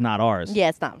music's not ours. Yeah,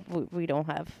 it's not. We don't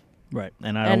have. Right,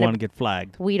 and I don't want to get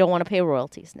flagged. We don't want to pay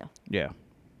royalties, no. Yeah.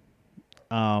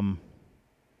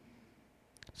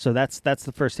 So that's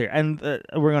the first tier, and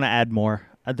we're gonna add more.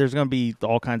 There's gonna be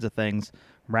all kinds of things,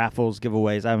 raffles,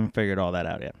 giveaways. I haven't figured all that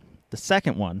out yet. The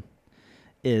second one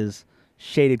is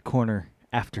Shaded Corner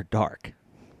After Dark.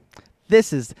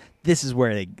 This is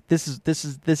where this is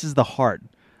the heart,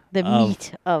 the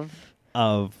meat of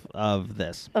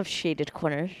this Shaded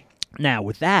Corner. Now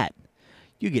with that,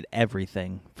 you get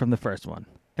everything from the first one,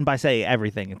 and by saying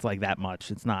everything, it's like that much.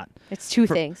 It's not. It's two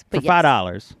things. But for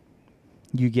 $5,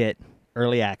 you get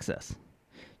early access.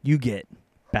 You get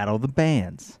Battle of the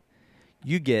Bands.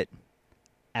 You get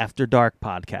After Dark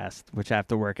podcast, which I have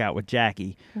to work out with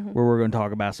Jackie, where we're going to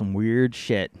talk about some weird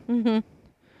shit. Mm-hmm.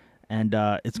 And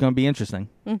it's going to be interesting.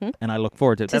 Mm-hmm. And I look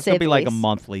forward to it. That's going to be like a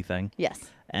monthly thing. Yes.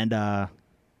 And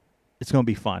it's going to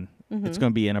be fun. Mm-hmm. It's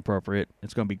going to be inappropriate.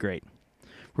 It's going to be great.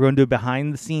 We're going to do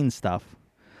behind the scenes stuff.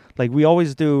 Like we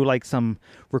always do like some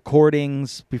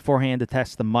recordings beforehand to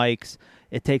test the mics.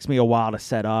 It takes me a while to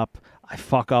set up. I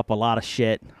fuck up a lot of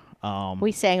shit.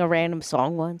 We sang a random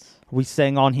song once. We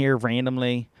sang on here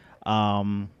randomly.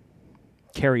 Karaoke.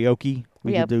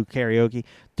 We could do karaoke.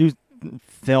 Do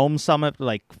film some of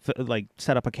like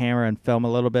set up a camera and film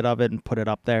a little bit of it and put it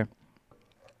up there.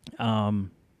 So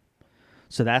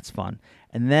that's fun.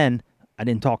 And then I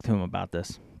didn't talk to him about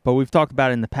this, but we've talked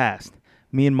about it in the past.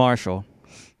 Me and Marshall,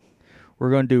 we're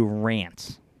going to do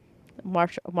rants.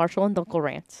 Marshall and Uncle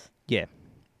Rants. Yeah.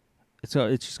 So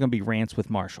it's just going to be rants with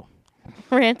Marshall.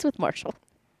 Rants with Marshall.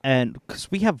 And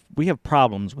because we have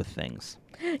problems with things.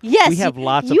 Yes. We have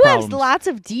lots of problems. problems. You have lots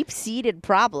of deep-seated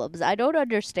problems. I don't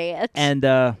understand. And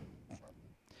I'm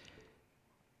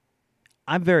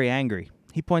very angry.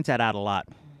 He points that out a lot.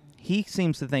 He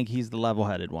seems to think he's the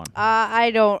level-headed one. I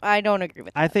don't agree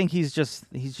with that. I think he's just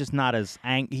not as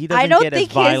he doesn't get as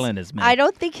violent as me. I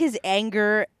don't think his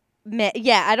anger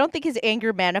I don't think his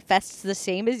anger manifests the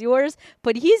same as yours,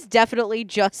 but he's definitely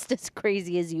just as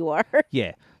crazy as you are.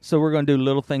 Yeah. So we're going to do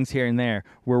little things here and there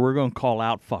where we're going to call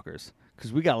out fuckers.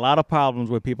 Because we got a lot of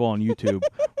problems with people on YouTube.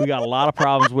 We got a lot of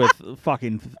problems with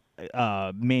fucking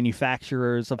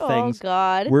manufacturers of things. Oh,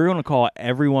 God. We're going to call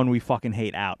everyone we fucking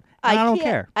hate out. And I don't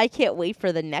care. I can't wait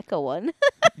for the NECA one.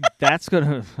 That's going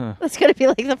to... That's going to be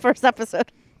like the first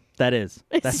episode. That is.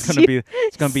 That's going to be...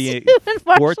 It's going to be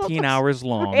 14 hours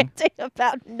long. Ranting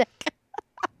about NECA.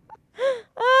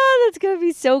 Oh, that's going to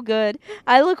be so good.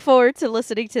 I look forward to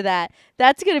listening to that.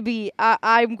 That's going to be...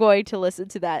 I'm going to listen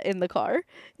to that in the car.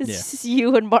 It's just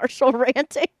you and Marshall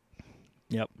ranting.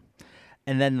 Yep.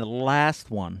 And then the last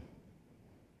one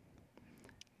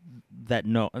I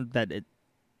don't know,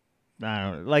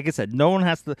 like I said, no one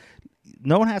has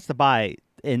to buy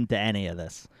into any of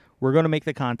this. We're going to make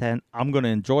the content. I'm going to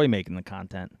enjoy making the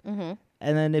content. Mm-hmm.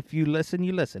 And then if you listen,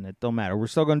 you listen. It don't matter. We're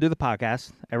still going to do the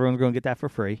podcast. Everyone's going to get that for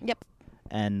free. Yep.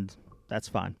 And that's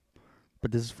fine.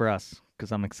 But this is for us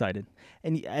because I'm excited.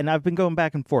 And I've been going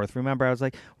back and forth. Remember, I was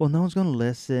like, well, no one's going to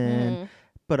listen.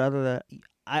 But other than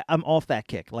I'm off that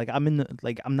kick. Like I'm in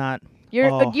the I'm not.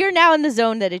 You're now in the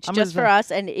zone that it's just for us.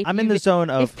 And if I'm in the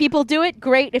zone of if people do it,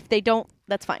 great. If they don't,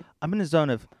 that's fine. I'm in the zone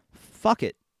of fuck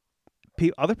it.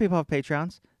 Other people have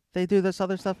Patreons. They do this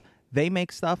other stuff. They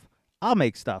make stuff. I'll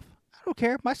make stuff. I don't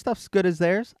care. My stuff's good as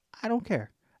theirs. I don't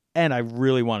care. And I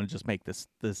really want to just make this.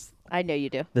 I know you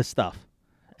do. This stuff.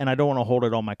 And I don't want to hold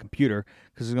it on my computer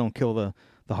because it's going to kill the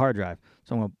hard drive.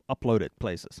 So I'm going to upload it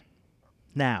places.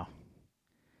 Now,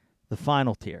 the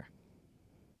final tier.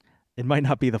 It might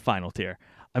not be the final tier.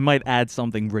 I might add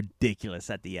something ridiculous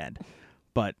at the end.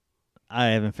 But I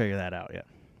haven't figured that out yet.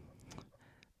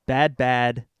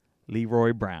 Bad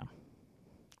Leroy Brown.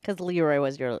 Because Leroy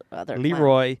was your other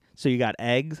Leroy. So you got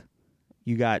eggs,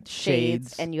 you got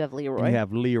shades, and you have Leroy. And you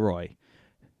have Leroy.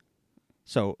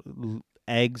 So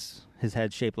eggs, his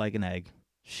head shaped like an egg.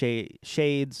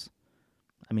 Shades.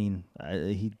 I mean,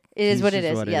 It is what it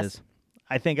is. Yes.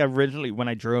 I think originally when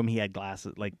I drew him, he had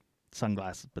glasses, like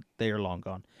sunglasses, but they are long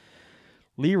gone.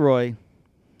 Leroy,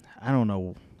 I don't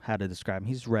know how to describe him.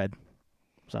 He's red.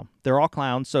 So they're all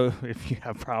clowns. So if you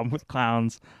have a problem with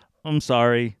clowns, I'm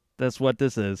sorry. That's what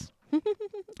this is.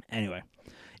 Anyway,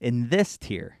 in this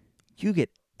tier, you get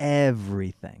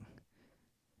everything.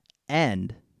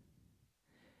 And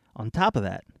on top of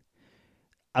that,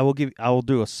 I will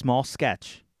do a small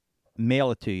sketch,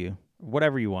 mail it to you,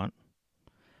 whatever you want.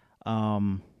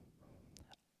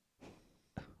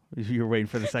 You're waiting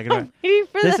for the second one.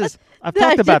 I've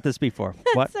talked about this before.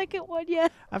 What? Second one, yeah.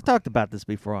 I've talked about this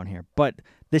before on here, but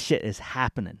this shit is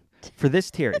happening. For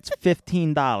this tier, it's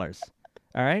 $15.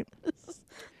 All right? It's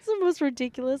the most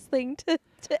ridiculous thing to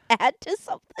add to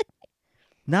something.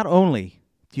 Not only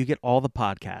do you get all the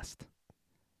podcast,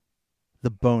 the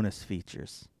bonus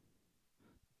features,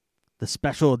 the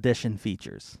special edition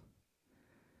features,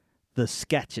 the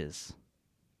sketches,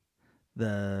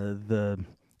 the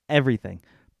everything,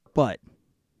 but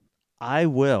I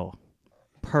will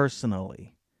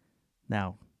personally.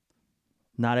 Now,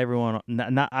 not everyone.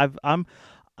 I'm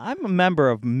a member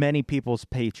of many people's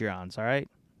Patreons. All right,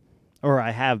 or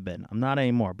I have been. I'm not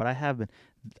anymore, but I have been.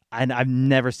 I've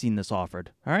never seen this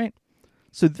offered. All right,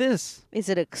 so this is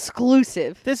an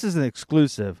exclusive. This is an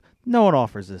exclusive. No one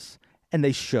offers this, and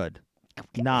they should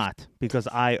not, because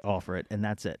I offer it, and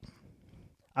that's it.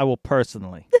 I will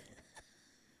personally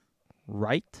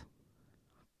write,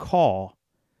 call,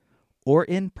 or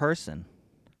in person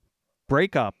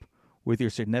break up with your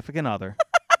significant other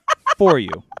for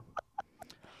you.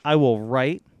 I will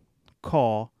write,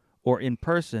 call, or in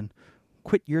person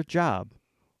quit your job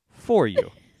for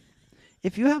you.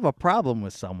 If you have a problem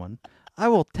with someone, I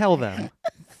will tell them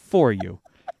for you.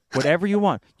 Whatever you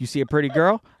want. You see a pretty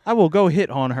girl? I will go hit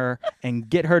on her and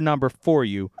get her number for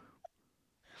you.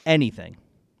 Anything.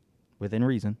 Within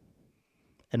reason.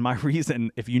 And my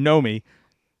reason, if you know me,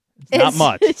 it's not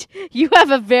much. You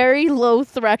have a very low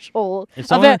threshold.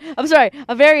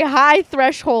 A very high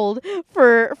threshold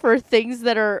for things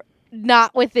that are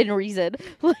not within reason.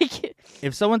 Like,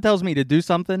 if someone tells me to do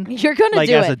something, you're gonna like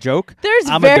do as it. a joke, There's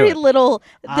I'm very do it. little.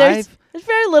 There's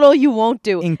very little you won't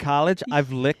do. In college,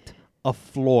 I've licked a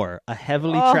floor, a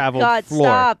heavily traveled God, floor.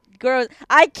 Stop, girls!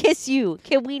 I kiss you.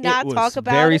 Can we not talk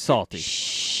about very it? salty.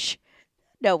 Shh.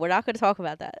 No, we're not going to talk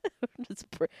about that. It's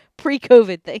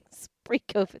pre-COVID things.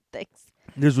 Pre-COVID things.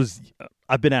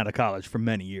 I've been out of college for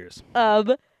many years.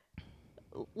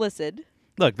 Listen.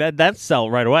 Look, that's sell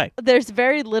right away. There's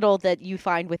very little that you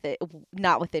find with it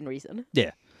not within reason. Yeah.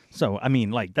 So I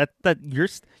mean, like that you're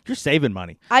saving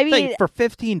money. I mean, like, for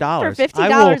 $15. For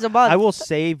 $15 a month, I will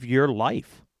save your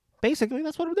life. Basically,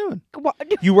 that's what I'm doing.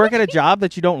 You work at a job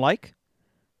that you don't like?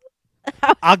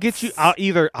 I'll get you.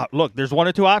 Look. There's one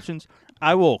or two options.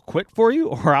 I will quit for you,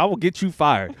 or I will get you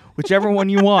fired. Whichever one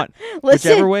you want.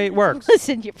 Whichever way it works.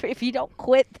 Listen, if you don't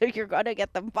quit, you're gonna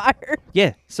get them fired.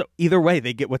 Yeah. So either way,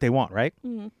 they get what they want, right?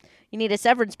 Mm-hmm. You need a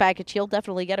severance package. He'll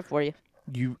definitely get it for you.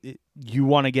 You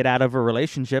want to get out of a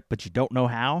relationship, but you don't know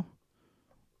how?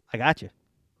 I got you.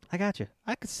 I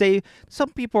could say some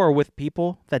people are with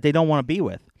people that they don't want to be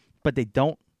with, but they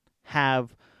don't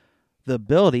have the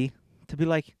ability to be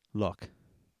like, look,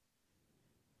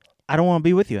 I don't want to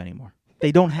be with you anymore.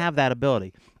 They don't have that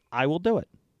ability. I will do it.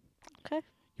 Okay.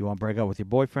 You want to break up with your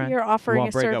boyfriend? You're offering you want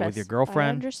a to break service. up with your girlfriend? I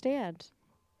understand.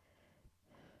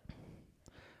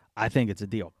 I think it's a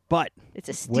deal, but it's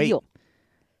a steal. Wait,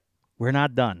 we're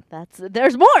not done.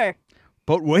 There's more.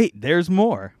 But wait, there's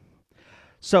more.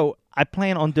 So I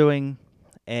plan on doing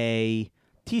a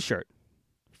T-shirt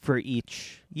for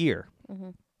each year.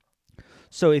 Mm-hmm.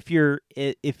 So if you're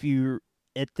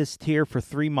at this tier for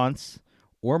 3 months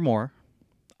or more,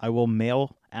 I will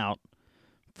mail out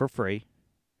for free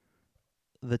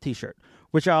the T-shirt,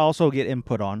 which I also get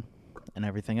input on and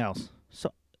everything else.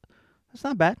 So that's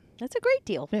not bad. That's a great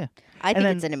deal. Yeah. I think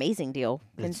it's an amazing deal,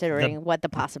 considering what the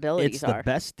possibilities are. It's the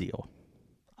best deal,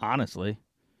 honestly.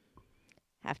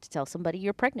 Have to tell somebody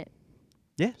you're pregnant.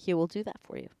 Yeah. He will do that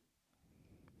for you.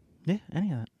 Yeah,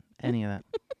 any of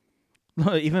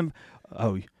that. Even,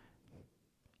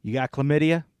 you got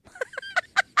chlamydia?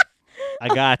 I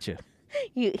got you.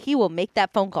 He will make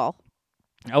that phone call.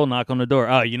 I will knock on the door.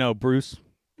 Oh, Bruce.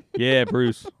 Yeah,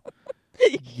 Bruce.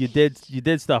 You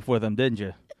did stuff with him, didn't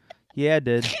you? Yeah, I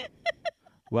did.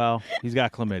 Well, he's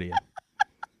got chlamydia.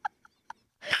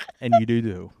 And you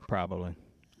do, probably.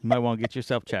 You might want to get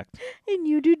yourself checked. And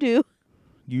you do.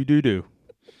 You do.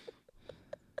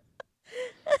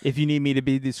 If you need me to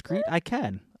be discreet, I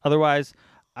can. Otherwise,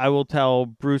 I will tell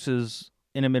Bruce's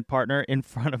intimate partner in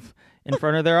front of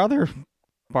their other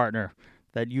partner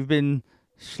that you've been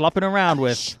schlepping around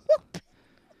with.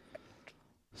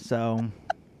 So,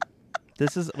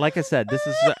 this is, like I said,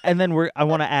 and then we're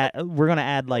gonna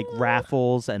add like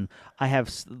raffles, and I have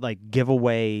like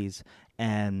giveaways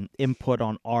and input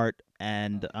on art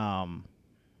and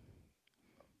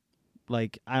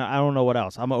Like, I don't know what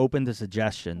else. I'm open to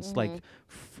suggestions, like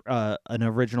an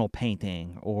original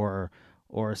painting or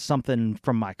something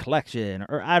from my collection,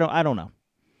 or I don't know.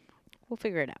 We'll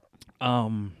figure it out.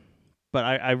 But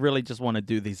I really just want to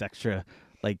do these extra,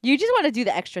 like, You just want to do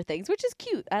the extra things, which is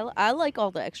cute. I like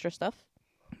all the extra stuff.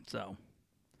 so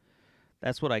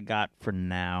that's what I got for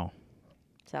now.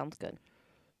 Sounds good.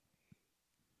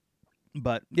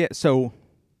 But yeah, so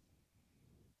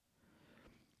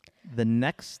the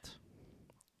next,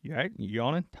 you all right? You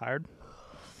yawning? Tired?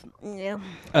 Yeah.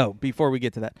 Oh, before we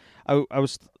get to that, I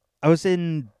was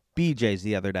in BJ's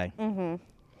the other day. Mm-hmm.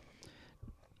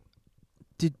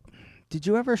 Did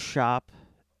you ever shop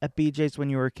at BJ's when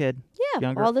you were a kid? Yeah,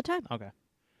 Younger? all the time. Okay.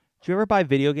 Did you ever buy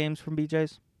video games from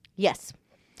BJ's? Yes.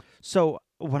 So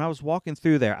when I was walking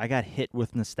through there, I got hit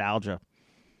with nostalgia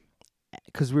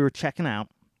because we were checking out,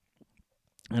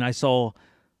 and I saw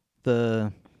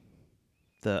the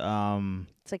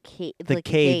It's like the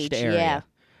caged area. Yeah.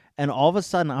 And all of a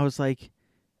sudden, I was like,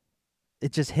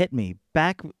 it just hit me.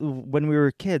 Back when we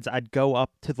were kids, I'd go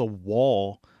up to the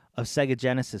wall of Sega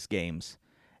Genesis games,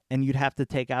 and you'd have to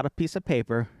take out a piece of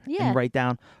paper and write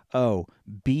down,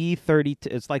 B32.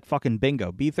 It's like fucking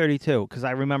bingo, B32, because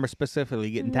I remember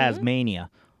specifically getting Tasmania.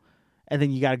 And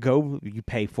then you got to go, you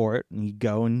pay for it, and you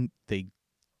go, and they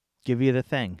give you the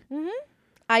thing.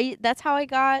 Mm-hmm. That's how I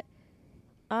got,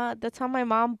 that's how my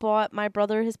mom bought my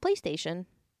brother his PlayStation.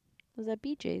 It was at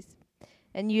BJ's.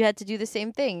 And you had to do the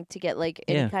same thing to get like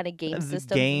any kind of game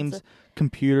systems. Games,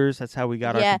 computers. That's how we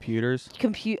got our computers.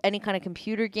 Any kind of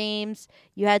computer games.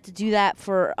 You had to do that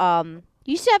for. You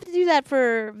used to have to do that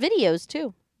for videos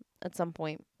too, at some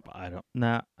point. I don't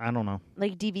know.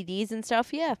 Like DVDs and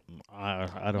stuff. Yeah. I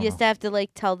don't know. You used to have to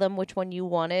like tell them which one you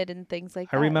wanted and things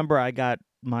like that. I remember I got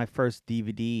my first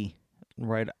DVD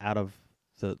right out of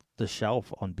the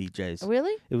shelf on BJ's.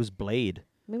 Really? It was Blade.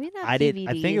 Maybe not. I DVDs.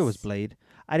 I think it was Blade.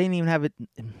 I didn't even have it.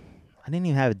 I didn't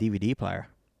even have a DVD player.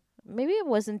 Maybe it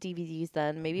wasn't DVDs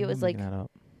then. Maybe it was like. I don't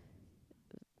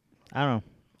know.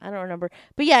 I don't remember.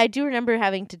 But yeah, I do remember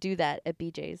having to do that at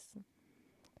BJ's.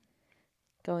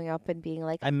 Going up and being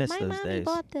like, I miss my those mommy days.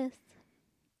 bought this.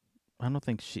 I don't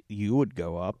think you would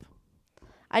go up.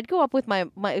 I'd go up with my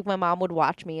mom would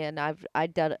watch me, and I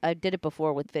did it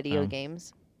before with video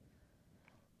games.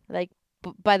 Like,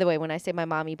 by the way, when I say my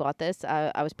mommy bought this,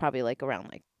 I was probably like around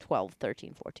like 12,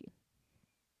 13, 14.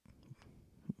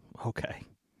 Okay.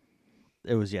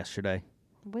 It was yesterday.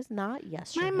 It was not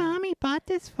yesterday. My mommy bought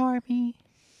this for me.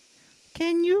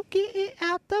 Can you get it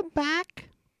out the back?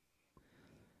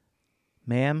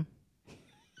 Ma'am,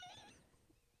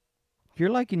 you're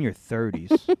like in your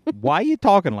 30s. Why are you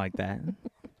talking like that?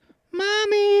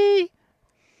 Mommy,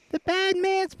 the bad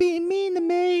man's being mean to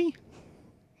me.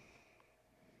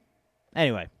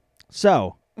 Anyway,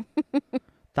 so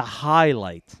the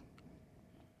highlight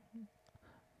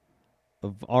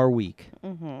of our week.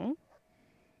 Mm-hmm.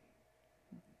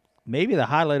 Maybe the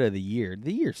highlight of the year.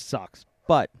 The year sucks,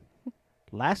 but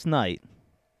last night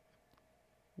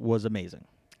was amazing.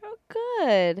 Oh,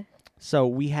 good. So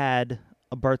we had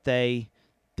a birthday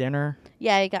dinner.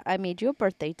 Yeah, I made you a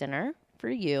birthday dinner for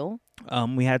you.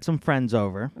 We had some friends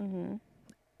over.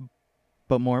 Mm-hmm.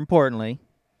 But more importantly,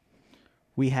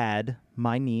 we had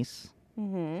my niece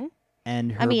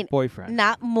and her boyfriend.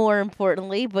 Not more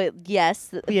importantly, but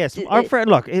yes. Yes, our friend.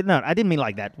 Look, no, I didn't mean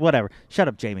like that. Whatever. Shut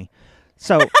up, Jamie.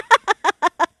 So,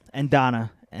 and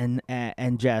Donna and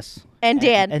Jess and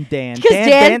Dan and Dan. Because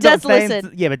Dan does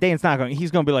listen. Yeah, but Dan's not going.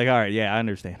 He's going to be like, all right, yeah, I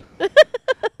understand.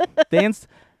 Dan's.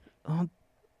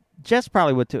 Jess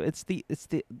probably would too. It's the.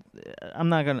 I'm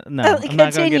not gonna. No, I'm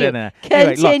not gonna get into that.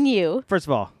 Continue. Anyway, look, first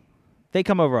of all, they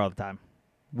come over all the time.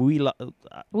 We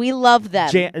love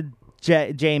them.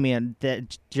 Jamie and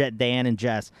Dan and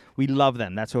Jess. We love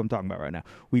them. That's who I'm talking about right now.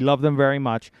 We love them very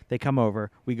much. They come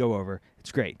over. We go over.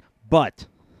 It's great. But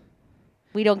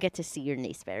we don't get to see your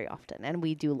niece very often, and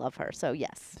we do love her. So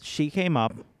yes, she came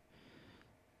up.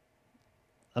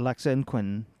 Alexa and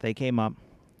Quentin, they came up.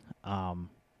 And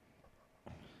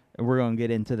we're going to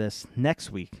get into this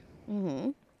next week.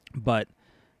 Mm-hmm. But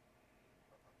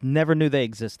never knew they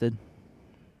existed.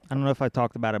 I don't know if I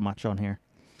talked about it much on here.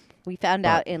 We found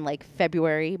out in like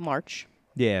February, March.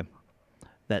 Yeah.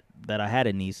 That I had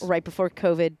a niece. Right before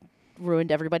COVID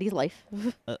ruined everybody's life.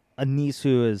 A niece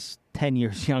who is 10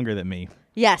 years younger than me.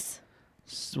 Yes.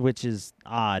 Which is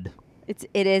odd. It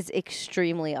is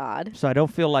extremely odd. So I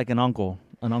don't feel like an uncle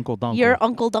Dunkle. You're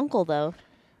Uncle Dunkle, though.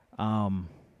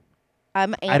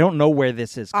 I don't know where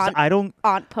this is.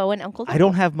 Aunt Po and Uncle Dunkle. I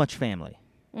don't have much family.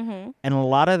 Mm-hmm. And a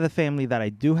lot of the family that I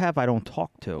do have, I don't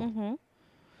talk to. Mm-hmm.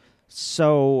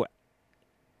 So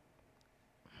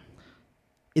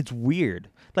it's weird.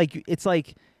 Like it's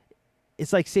like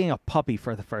seeing a puppy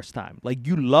for the first time. Like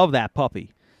you love that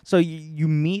puppy. So you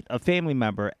meet a family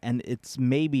member, and it's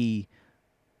maybe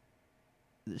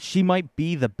she might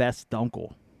be the best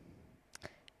uncle.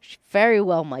 She very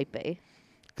well might be.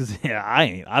 Because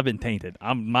I've been tainted.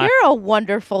 You're a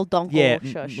wonderful dunkle. Yeah.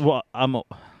 Shush. Well, I'm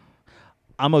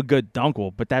a good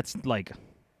dunkle, but that's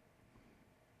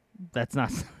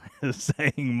not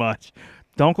saying much.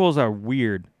 Dunkles are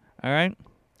weird. All right.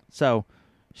 So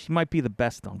she might be the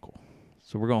best uncle.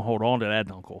 So we're gonna hold on to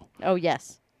that uncle. Oh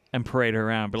yes. And parade her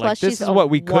around. But Plus, this is what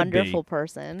we could be. Wonderful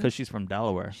person. Because she's from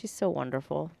Delaware. She's so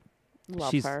wonderful.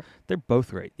 Love her. They're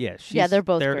both great. Yeah. They're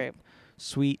both great.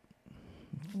 Sweet.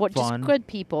 What? Fun. Just good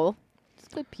people.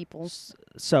 Just good people.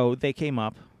 So they came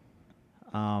up.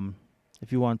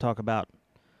 If you want to talk about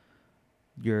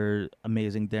your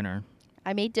amazing dinner.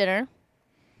 I made dinner.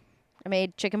 I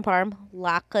made chicken parm,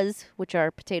 latkes, which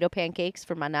are potato pancakes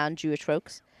for my non-Jewish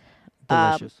folks.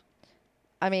 Delicious.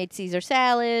 I made Caesar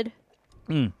salad.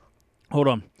 Hold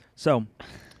on. So,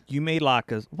 you made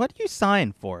latkes. What are you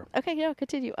sighing for? Okay, yeah,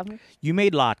 continue. You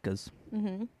made latkes.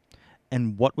 Mm-hmm.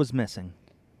 And what was missing?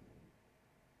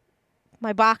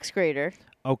 My box grater.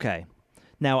 Okay.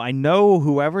 Now, I know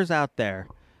whoever's out there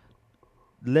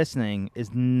listening is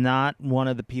not one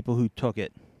of the people who took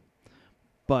it.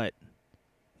 But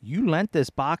you lent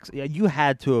this box. You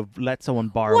had to have let someone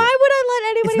borrow it. Why would I let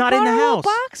anybody it's not borrow in the house. a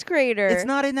box grater? It's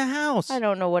not in the house. I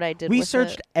don't know what I did We with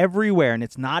searched it. everywhere, and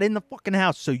it's not in the fucking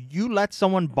house. So you let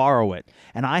someone borrow it.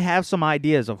 And I have some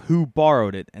ideas of who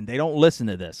borrowed it, and they don't listen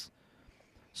to this.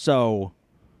 So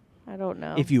I don't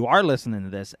know. if you are listening to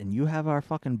this and you have our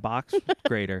fucking box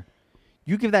grater,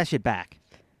 you give that shit back.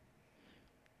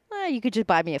 You could just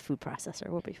buy me a food processor.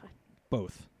 We'll be fine.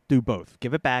 Both. Do both.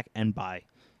 Give it back and buy.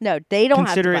 No, they don't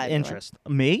Consider have to buy it interest.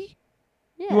 Me?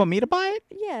 Yeah. You want me to buy it?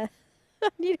 Yeah. I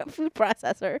need a food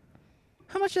processor.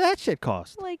 How much did that shit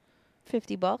cost? Like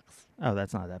 $50. Oh,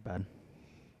 that's not that bad.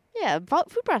 Yeah,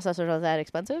 food processors aren't that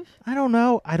expensive. I don't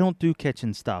know. I don't do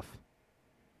kitchen stuff.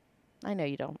 I know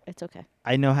you don't. It's okay.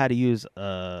 I know how to use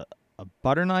a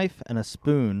butter knife and a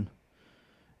spoon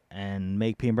and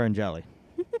make peanut butter and jelly.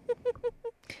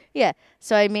 Yeah.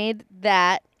 So I made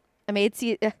that.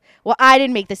 I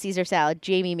didn't make the Caesar salad.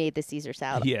 Jamie made the Caesar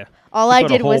salad. Yeah. All She I put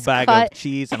did a whole was bag cut of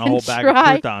cheese and a and whole bag of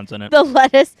try croutons in it. the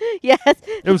lettuce. Yes.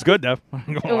 It was good though.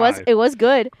 It was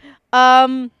good.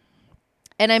 And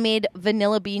I made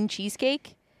vanilla bean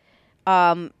cheesecake.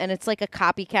 And it's like a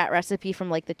copycat recipe from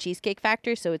like the Cheesecake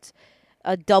Factory, so it's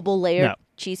a double layered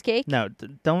cheesecake. No,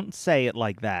 don't say it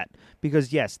like that.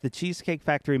 Because yes, the Cheesecake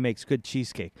Factory makes good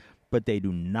cheesecake, but they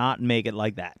do not make it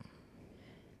like that.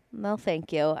 No,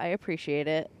 thank you. I appreciate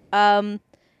it.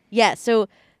 Yeah, so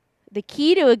the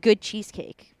key to a good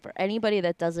cheesecake, for anybody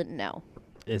that doesn't know,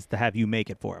 Is to have you make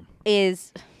it for them.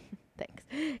 is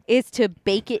to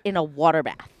bake it in a water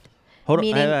bath. Hold on.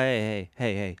 Meaning-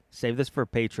 Hey. Save this for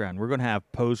Patreon. We're going to have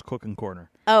Poe's Cooking Corner.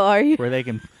 Oh, are you? Where they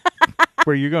can...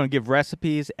 where you're going to give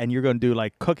recipes and you're going to do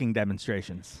like cooking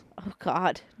demonstrations. Oh,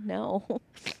 God. No.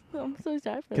 I'm so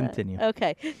sorry for Continue. that.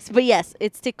 Okay. But yes,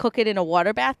 it's to cook it in a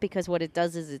water bath because what it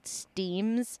does is it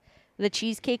steams the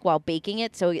cheesecake while baking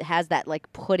it. So it has that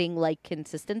like pudding-like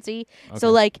consistency. Okay. So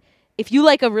like if you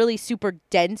like a really super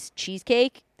dense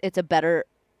cheesecake, it's a better...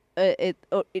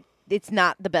 it's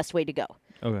not the best way to go.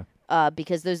 Okay.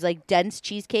 Because those like dense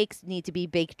cheesecakes need to be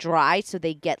baked dry so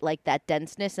they get like that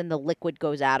denseness and the liquid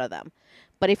goes out of them.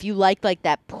 But if you like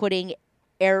that pudding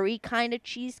airy kind of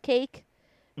cheesecake,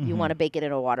 you want to bake it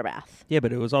in a water bath. Yeah,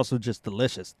 but it was also just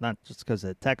delicious, not just because of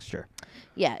the texture.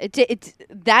 Yeah, it's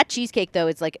that cheesecake though.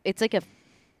 It's like a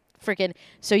freaking.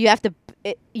 So you have to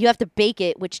bake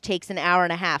it, which takes an hour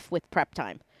and a half with prep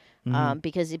time.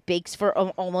 Because it bakes for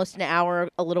almost an hour,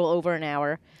 a little over an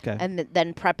hour, Okay. and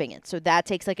then prepping it. So that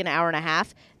takes like an hour and a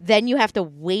half. Then you have to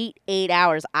wait 8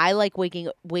 hours. I like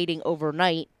waiting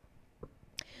overnight.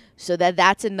 So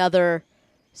that's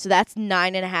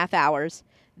 9.5 hours.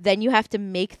 Then you have to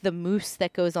make the mousse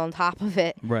that goes on top of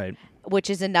it, Right. which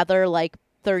is another like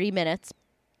 30 minutes.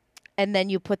 And then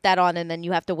you put that on, and then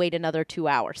you have to wait another 2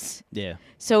 hours. Yeah.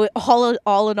 So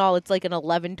all in all, it's like an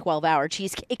 11, 12-hour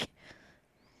cheesecake.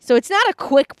 So it's not a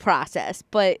quick process,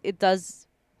 but it does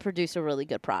produce a really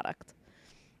good product.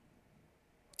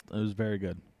 It was very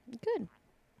good. Good.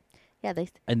 Yeah,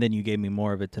 And then you gave me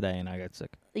more of it today, and I got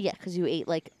sick. yeah, because you ate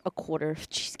like a quarter of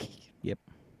cheesecake. Yep.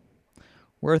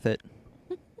 Worth it.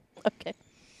 Okay.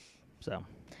 So.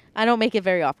 I don't make it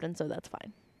very often, so that's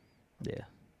fine. Yeah.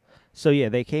 So yeah,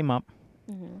 they came up,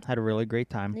 had a really great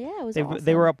time. Yeah, it was They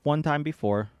awesome. were up one time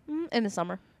before. In the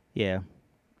summer. Yeah.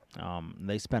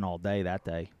 They spent all day that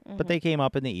day, but they came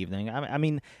up in the evening. I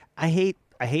mean, I hate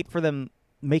for them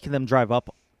making them drive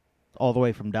up all the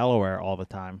way from Delaware all the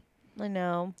time. I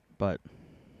know. But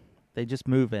they just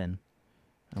move in,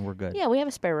 and we're good. Yeah, we have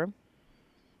a spare room.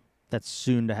 That's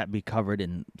soon to be covered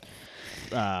in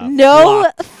no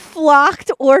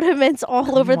flocked ornaments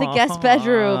all over the guest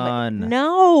bedroom.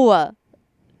 No.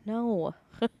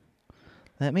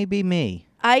 That may be me.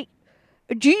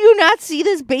 Do you not see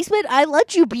this basement? I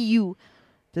let you be you.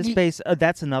 This space,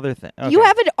 that's another thing. Okay. You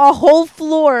have a whole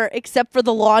floor except for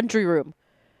the laundry room.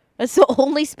 That's the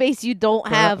only space you don't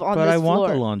have on this floor. But I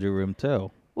want the laundry room,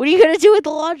 too. What are you going to do with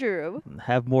the laundry room?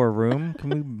 Have more room? Can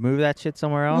we move that shit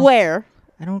somewhere else? Where?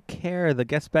 I don't care. The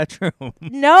guest bedroom.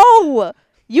 No!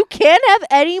 You can't have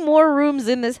any more rooms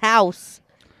in this house.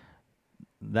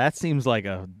 That seems like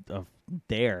a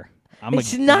dare.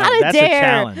 It's not a that's dare. A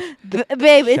challenge.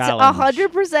 Babe, it's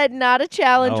 100% not a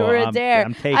challenge or a dare.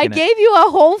 I'm taking I gave you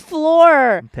a whole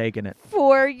floor. I'm taking it.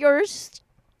 For your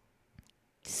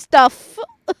stuff.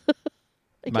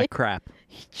 My crap.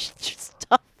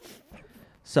 Stuff.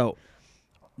 So,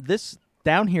 this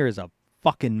down here is a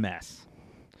fucking mess.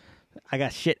 I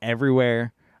got shit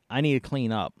everywhere. I need to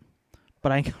clean up.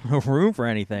 But I ain't got no room for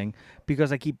anything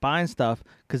because I keep buying stuff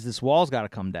because this wall's got to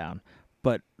come down.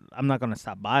 But I'm not going to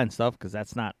stop buying stuff because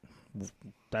that's not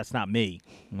me.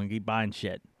 I'm going to keep buying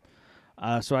shit.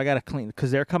 So I got to clean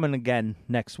because they're coming again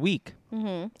next week.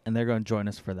 And they're going to join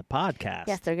us for the podcast.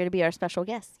 Yes, they're going to be our special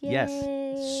guests. Yay.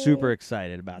 Yes. Super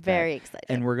excited about that. Very excited.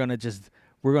 And we're going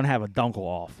to have a dunkel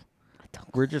off.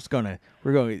 We're going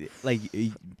to, like,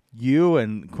 you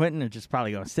and Quentin are just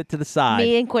probably going to sit to the side.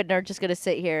 Me and Quentin are just going to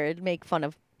sit here and make fun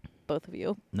of both of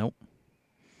you. Nope.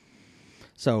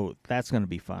 So that's going to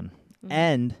be fun.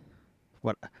 And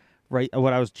what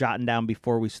I was jotting down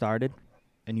before we started,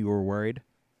 and you were worried.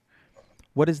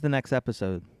 What is the next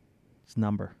episode's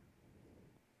number?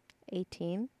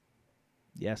 18.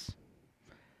 Yes.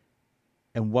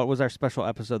 And what was our special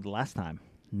episode the last time?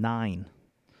 9.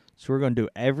 So we're going to do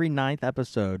every 9th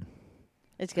episode.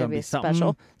 It's going to be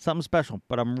something special.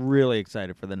 But I'm really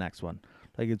excited for the next one.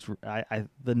 Like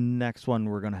the next one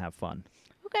we're going to have fun.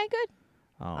 Okay, good.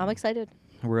 I'm excited.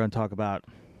 We're going to talk about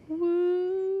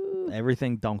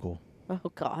everything Dunkel.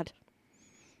 Oh God.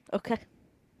 Okay.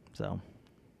 So.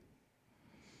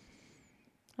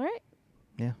 All right.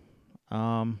 Yeah.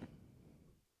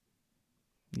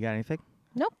 You got anything?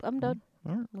 Nope, I'm done.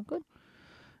 All right. I'm good.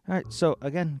 All right. So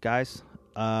again, guys,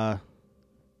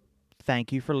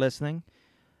 thank you for listening.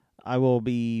 I will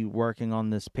be working on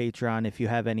this Patreon if you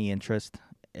have any interest.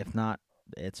 If not,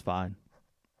 it's fine.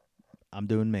 I'm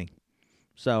doing me.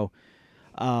 So,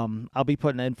 I'll be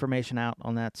putting information out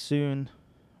on that soon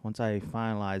once I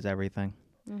finalize everything.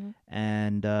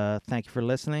 And thank you for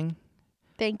listening.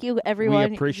 Thank you, everyone.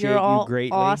 We appreciate You're all you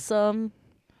greatly. Awesome.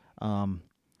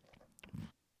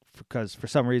 Because for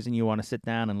some reason you want to sit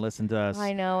down and listen to us.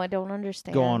 I know. I don't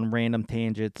understand. Go on random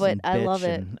tangents, but and I bitch love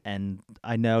it. And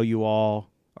I know you all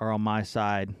are on my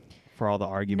side for all the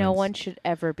arguments. No one should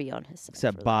ever be on his side.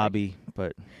 Except Bobby,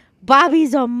 but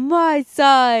Bobby's on my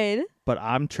side. But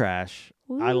I'm trash.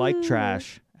 Ooh. I like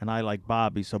trash, and I like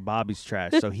Bobby, so Bobby's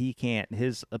trash. So he can't.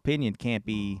 His opinion can't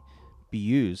be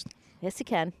used. Yes, he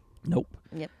can. Nope.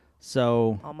 Yep.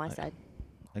 So on my side.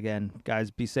 Again,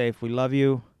 guys, be safe. We love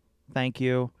you. Thank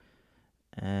you.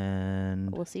 And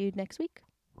we'll see you next week.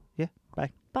 Yeah.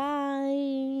 Bye.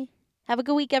 Bye. Have a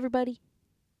good week, everybody.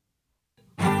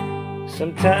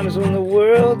 Sometimes when the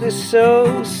world is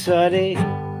so sudden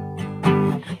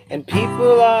and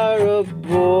people are a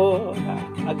bore,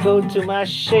 I go to my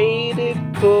shaded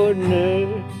corner,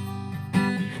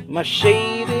 my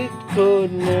shaded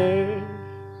corner.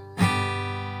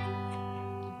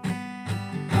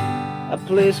 A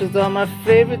place with all my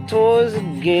favorite toys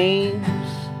and games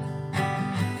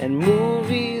and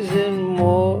movies and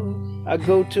more. I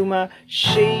go to my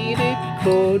shaded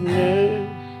corner,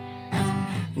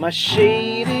 my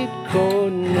shaded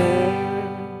corner.